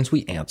questions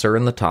we answer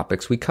and the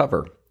topics we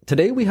cover.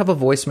 Today we have a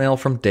voicemail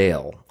from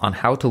Dale on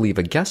how to leave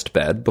a guest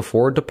bed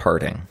before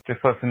departing.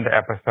 Just listened to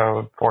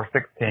episode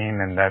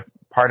 416, and that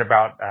part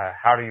about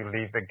how do you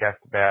leave the guest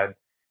bed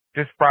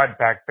just brought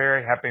back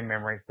very happy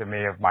memories to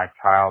me of my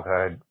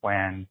childhood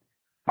when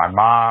my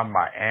mom,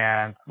 my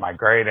aunts, my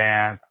great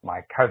aunts,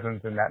 my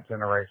cousins in that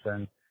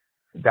generation,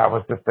 that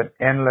was just an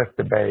endless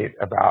debate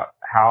about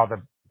how the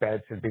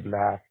bed should be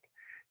left.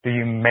 Do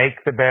you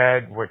make the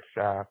bed, which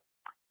the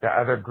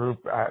other group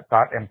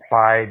thought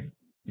implied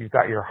you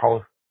thought your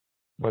host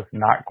was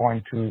not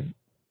going to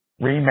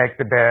remake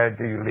the bed?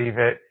 Do you leave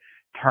it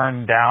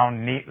turned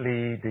down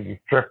neatly? Do you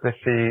strip the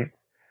sheets?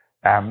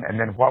 And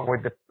then what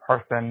would the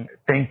person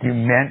think you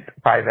meant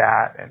by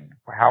that? And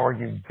how are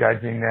you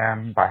judging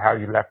them by how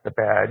you left the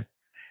bed?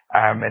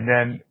 And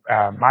then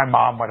my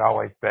mom would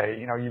always say,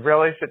 you know, you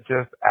really should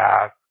just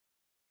ask.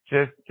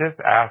 Just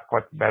ask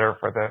what's better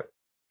for the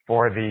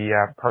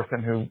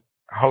person who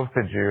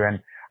hosted you.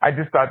 And I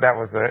just thought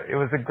it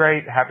was a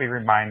great, happy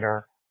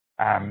reminder.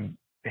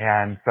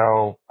 And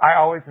so I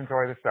always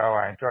enjoy the show.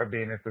 I enjoy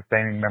being a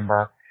sustaining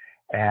member,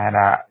 and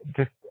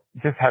just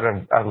had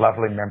a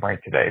lovely memory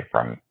today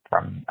from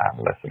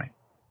listening.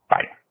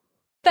 Bye.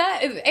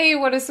 That is A,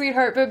 what a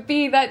sweetheart, but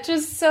B, that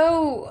just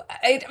so,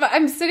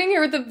 I'm sitting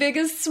here with the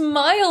biggest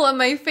smile on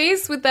my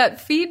face with that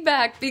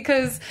feedback,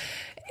 because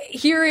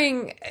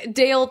hearing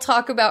Dale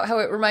talk about how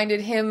it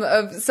reminded him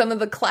of some of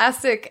the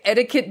classic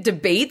etiquette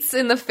debates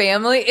in the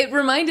family, it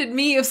reminded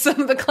me of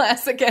some of the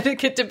classic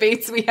etiquette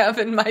debates we have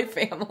in my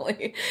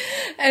family.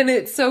 And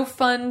it's so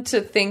fun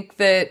to think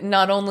that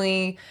not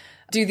only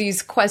do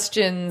these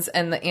questions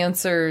and the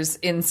answers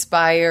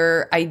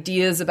inspire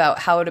ideas about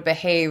how to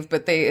behave,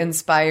 but they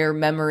inspire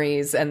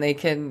memories and they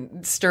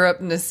can stir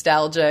up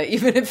nostalgia,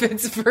 even if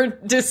it's for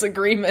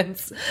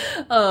disagreements.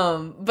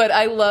 But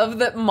I love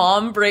that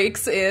Mom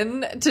breaks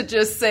in to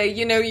just say,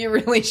 you know, you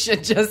really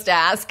should just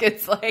ask.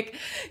 It's like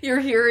you're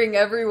hearing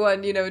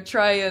everyone, you know,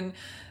 try and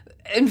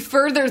and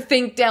further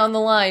think down the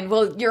line.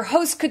 Well, your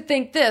host could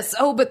think this.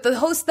 Oh, but the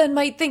host then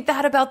might think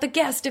that about the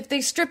guest if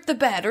they strip the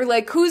bed, or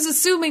like, who's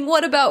assuming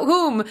what about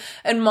whom?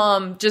 And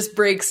mom just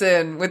breaks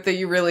in with the,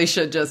 you really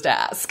should just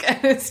ask.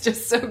 And it's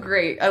just so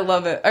great. I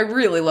love it. I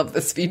really love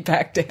this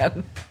feedback,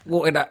 Dan.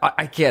 Well, and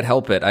I can't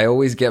help it. I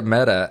always get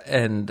meta.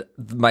 And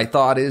my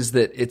thought is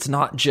that it's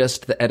not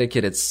just the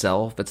etiquette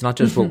itself. It's not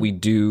just what we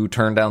do,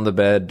 turn down the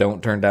bed,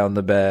 don't turn down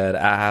the bed,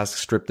 ask,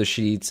 strip the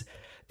sheets.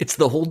 It's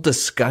the whole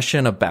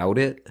discussion about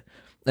it.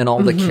 And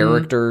all the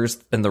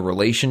characters and the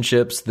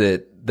relationships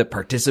that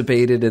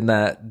participated in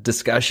that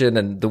discussion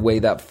and the way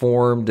that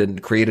formed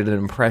and created an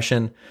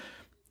impression.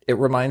 It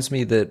reminds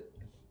me that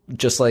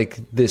just like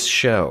this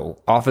show,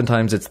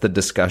 oftentimes it's the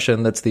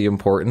discussion that's the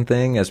important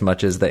thing as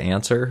much as the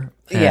answer.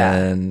 Yeah.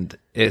 And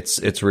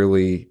it's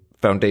really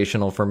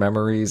foundational for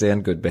memories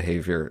and good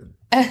behavior.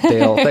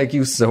 Dale, thank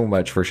you so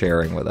much for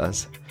sharing with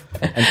us.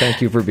 And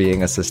thank you for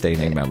being a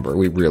sustaining member.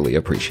 We really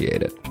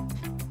appreciate it.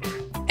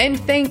 And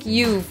thank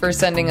you for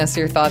sending us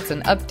your thoughts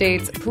and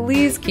updates.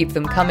 Please keep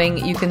them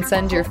coming. You can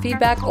send your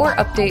feedback or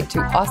update to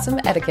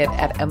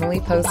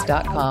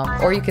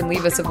awesomeetiquette@emilypost.com, or you can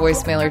leave us a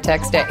voicemail or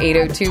text at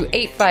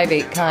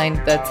 802-858-KIND.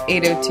 That's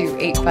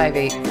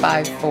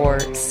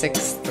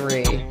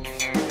 802-858-5463.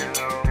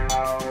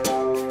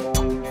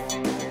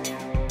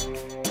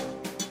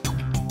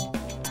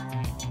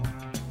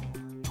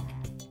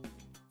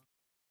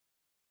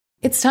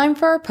 It's time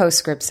for our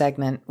postscript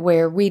segment,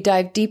 where we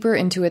dive deeper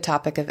into a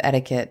topic of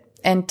etiquette.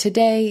 And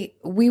today,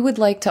 we would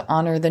like to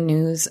honor the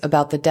news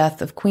about the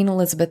death of Queen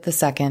Elizabeth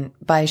II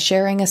by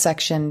sharing a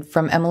section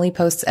from Emily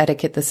Post's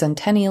Etiquette, the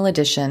Centennial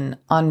Edition,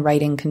 on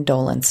writing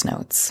condolence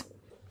notes.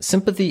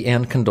 Sympathy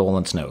and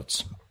condolence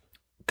notes.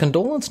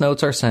 Condolence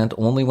notes are sent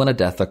only when a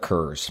death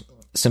occurs.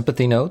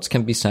 Sympathy notes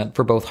can be sent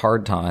for both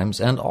hard times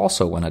and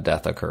also when a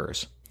death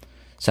occurs.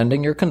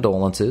 Sending your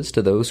condolences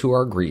to those who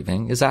are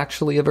grieving is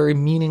actually a very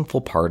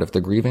meaningful part of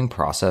the grieving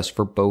process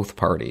for both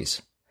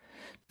parties.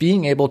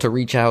 Being able to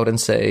reach out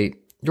and say,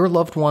 your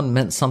loved one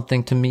meant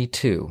something to me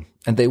too,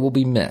 and they will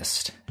be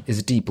missed,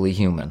 is deeply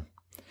human.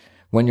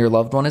 When your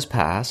loved one is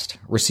passed,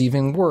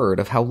 receiving word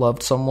of how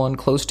loved someone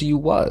close to you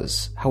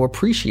was, how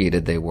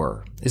appreciated they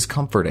were, is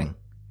comforting.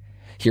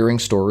 Hearing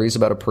stories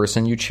about a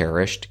person you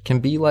cherished can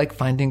be like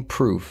finding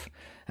proof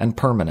and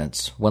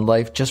permanence when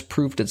life just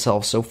proved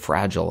itself so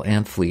fragile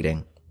and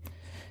fleeting.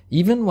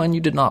 Even when you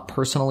did not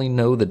personally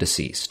know the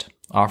deceased,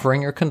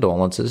 offering your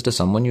condolences to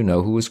someone you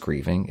know who is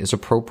grieving is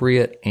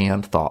appropriate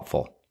and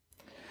thoughtful.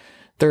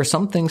 There are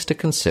some things to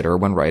consider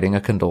when writing a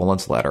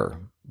condolence letter,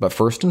 but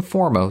first and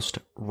foremost,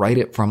 write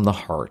it from the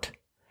heart.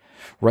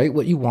 Write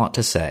what you want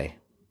to say.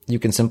 You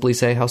can simply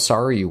say how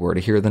sorry you were to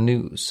hear the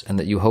news and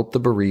that you hope the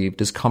bereaved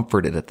is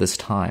comforted at this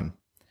time.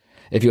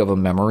 If you have a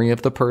memory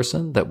of the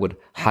person that would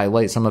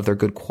highlight some of their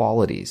good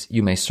qualities,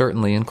 you may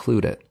certainly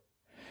include it.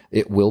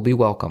 It will be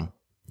welcome.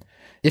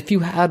 If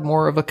you had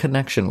more of a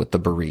connection with the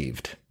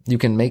bereaved, you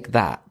can make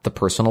that the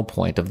personal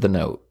point of the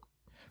note.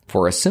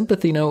 For a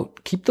sympathy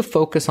note, keep the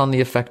focus on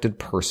the affected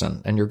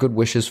person and your good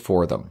wishes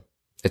for them.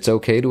 It's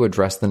okay to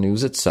address the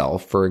news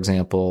itself. For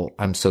example,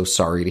 I'm so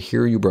sorry to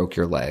hear you broke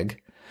your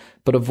leg,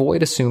 but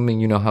avoid assuming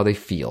you know how they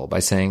feel by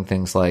saying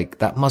things like,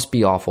 that must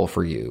be awful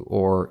for you,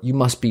 or you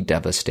must be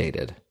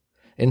devastated.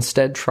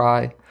 Instead,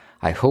 try,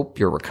 I hope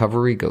your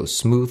recovery goes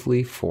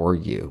smoothly for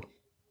you.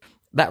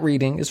 That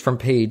reading is from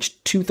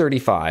page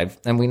 235,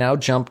 and we now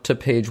jump to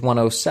page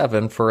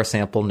 107 for a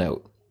sample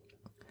note.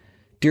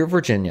 Dear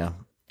Virginia,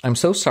 I'm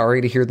so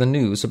sorry to hear the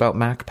news about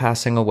Mac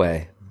passing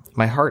away.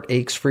 My heart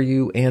aches for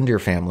you and your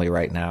family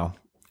right now.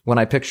 When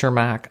I picture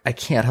Mac, I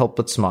can't help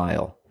but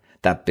smile.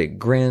 That big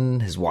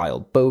grin, his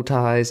wild bow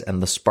ties,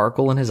 and the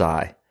sparkle in his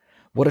eye.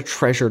 What a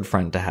treasured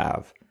friend to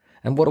have.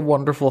 And what a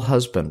wonderful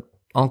husband,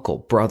 uncle,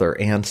 brother,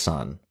 and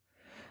son.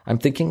 I'm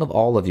thinking of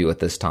all of you at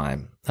this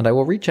time, and I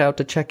will reach out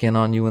to check in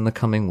on you in the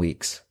coming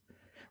weeks.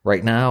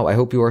 Right now, I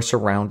hope you are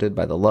surrounded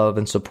by the love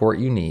and support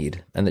you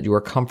need, and that you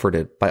are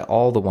comforted by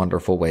all the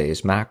wonderful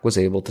ways Mac was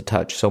able to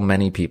touch so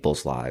many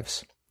people's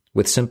lives.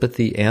 With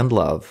sympathy and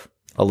love,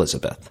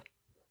 Elizabeth.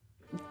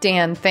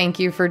 Dan, thank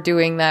you for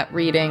doing that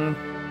reading.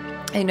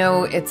 I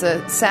know it's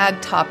a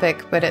sad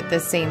topic, but at the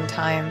same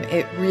time,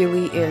 it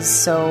really is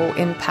so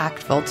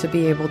impactful to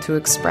be able to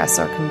express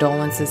our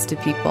condolences to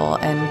people.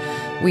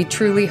 And we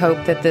truly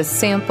hope that this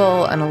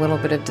sample and a little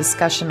bit of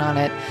discussion on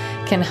it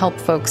can help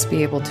folks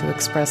be able to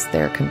express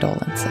their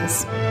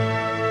condolences.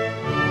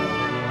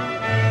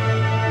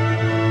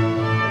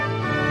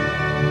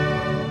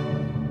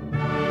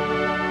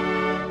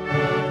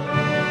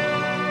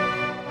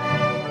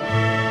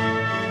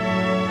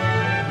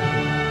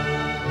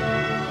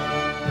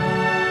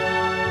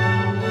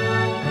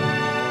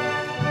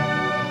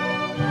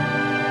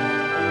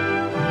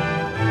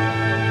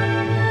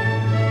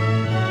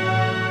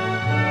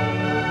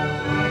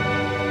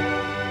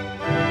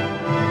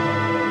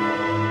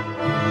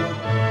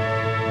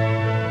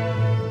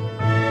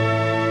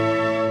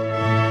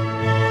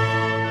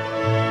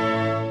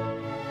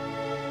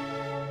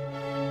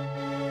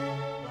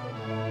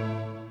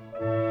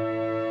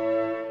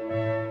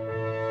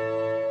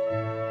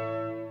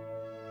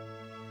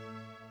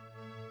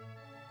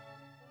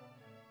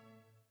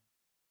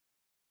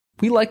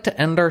 We like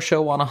to end our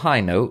show on a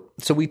high note,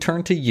 so we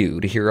turn to you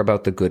to hear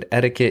about the good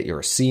etiquette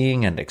you're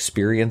seeing and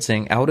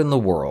experiencing out in the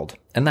world,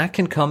 and that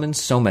can come in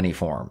so many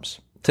forms.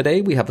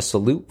 Today we have a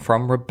salute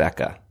from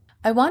Rebecca.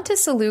 I want to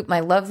salute my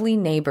lovely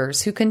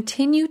neighbors who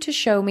continue to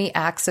show me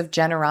acts of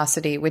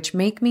generosity which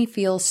make me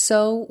feel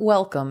so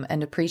welcome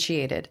and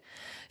appreciated.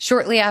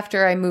 Shortly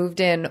after I moved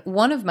in,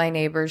 one of my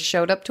neighbors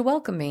showed up to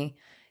welcome me.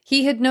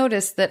 He had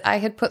noticed that I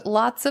had put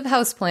lots of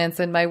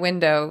houseplants in my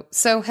window,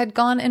 so had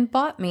gone and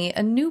bought me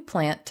a new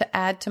plant to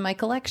add to my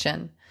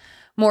collection.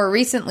 More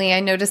recently,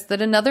 I noticed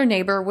that another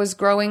neighbor was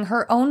growing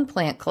her own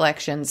plant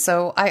collection,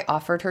 so I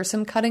offered her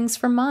some cuttings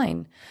from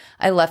mine.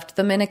 I left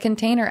them in a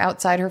container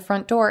outside her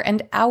front door,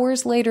 and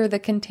hours later the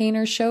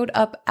container showed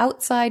up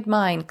outside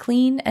mine,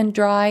 clean and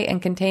dry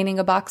and containing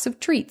a box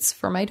of treats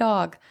for my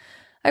dog.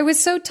 I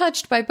was so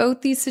touched by both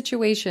these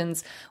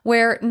situations,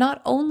 where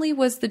not only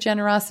was the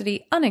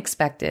generosity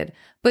unexpected,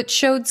 but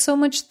showed so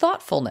much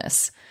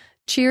thoughtfulness.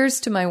 Cheers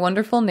to my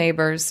wonderful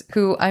neighbors,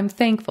 who I'm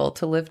thankful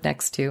to live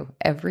next to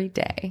every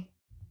day.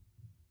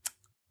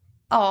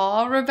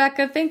 Aw,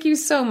 Rebecca, thank you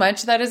so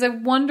much. That is a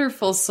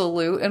wonderful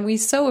salute, and we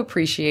so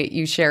appreciate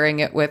you sharing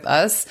it with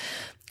us.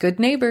 Good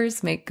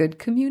neighbors make good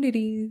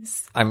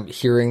communities. I'm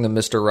hearing the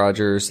Mr.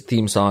 Rogers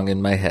theme song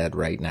in my head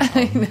right now.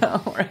 I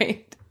know,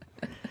 right?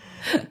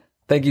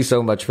 Thank you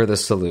so much for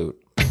this salute.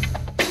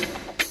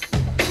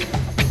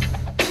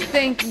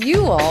 Thank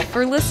you all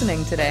for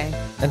listening today.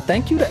 And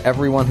thank you to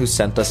everyone who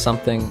sent us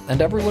something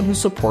and everyone who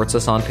supports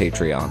us on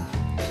Patreon.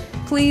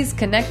 Please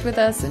connect with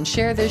us and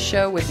share this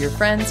show with your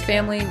friends,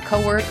 family,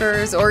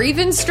 coworkers, or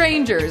even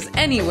strangers,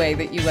 any way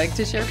that you like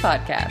to share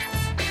podcasts.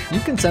 You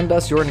can send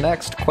us your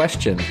next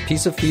question,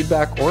 piece of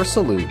feedback, or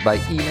salute by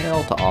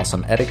email to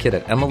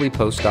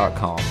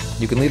awesomeetiquette@emilypost.com.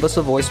 You can leave us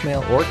a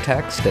voicemail or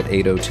text at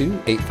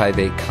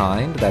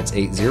 802-858-KIND. That's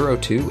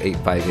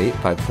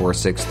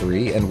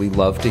 802-858-5463, and we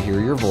love to hear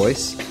your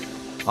voice.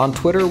 On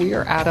Twitter, we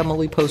are at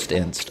Emily Post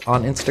Inst.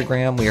 On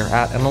Instagram, we are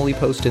at Emily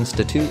Post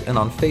Institute, and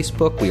on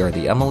Facebook, we are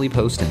the Emily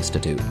Post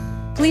Institute.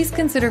 Please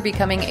consider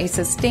becoming a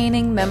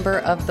sustaining member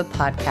of the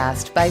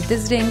podcast by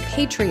visiting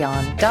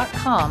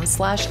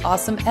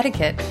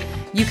patreon.com/awesomeetiquette.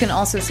 You can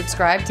also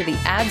subscribe to the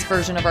ads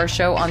version of our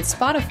show on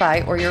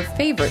Spotify or your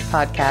favorite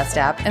podcast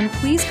app, and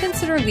please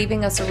consider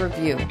leaving us a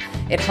review.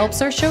 It helps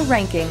our show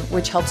ranking,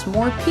 which helps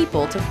more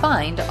people to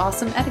find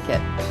Awesome Etiquette.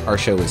 Our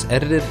show is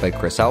edited by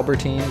Chris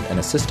Albertine and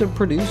assistant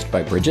produced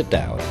by Bridget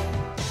Dowd.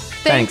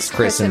 Thanks,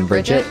 Chris and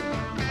Bridget.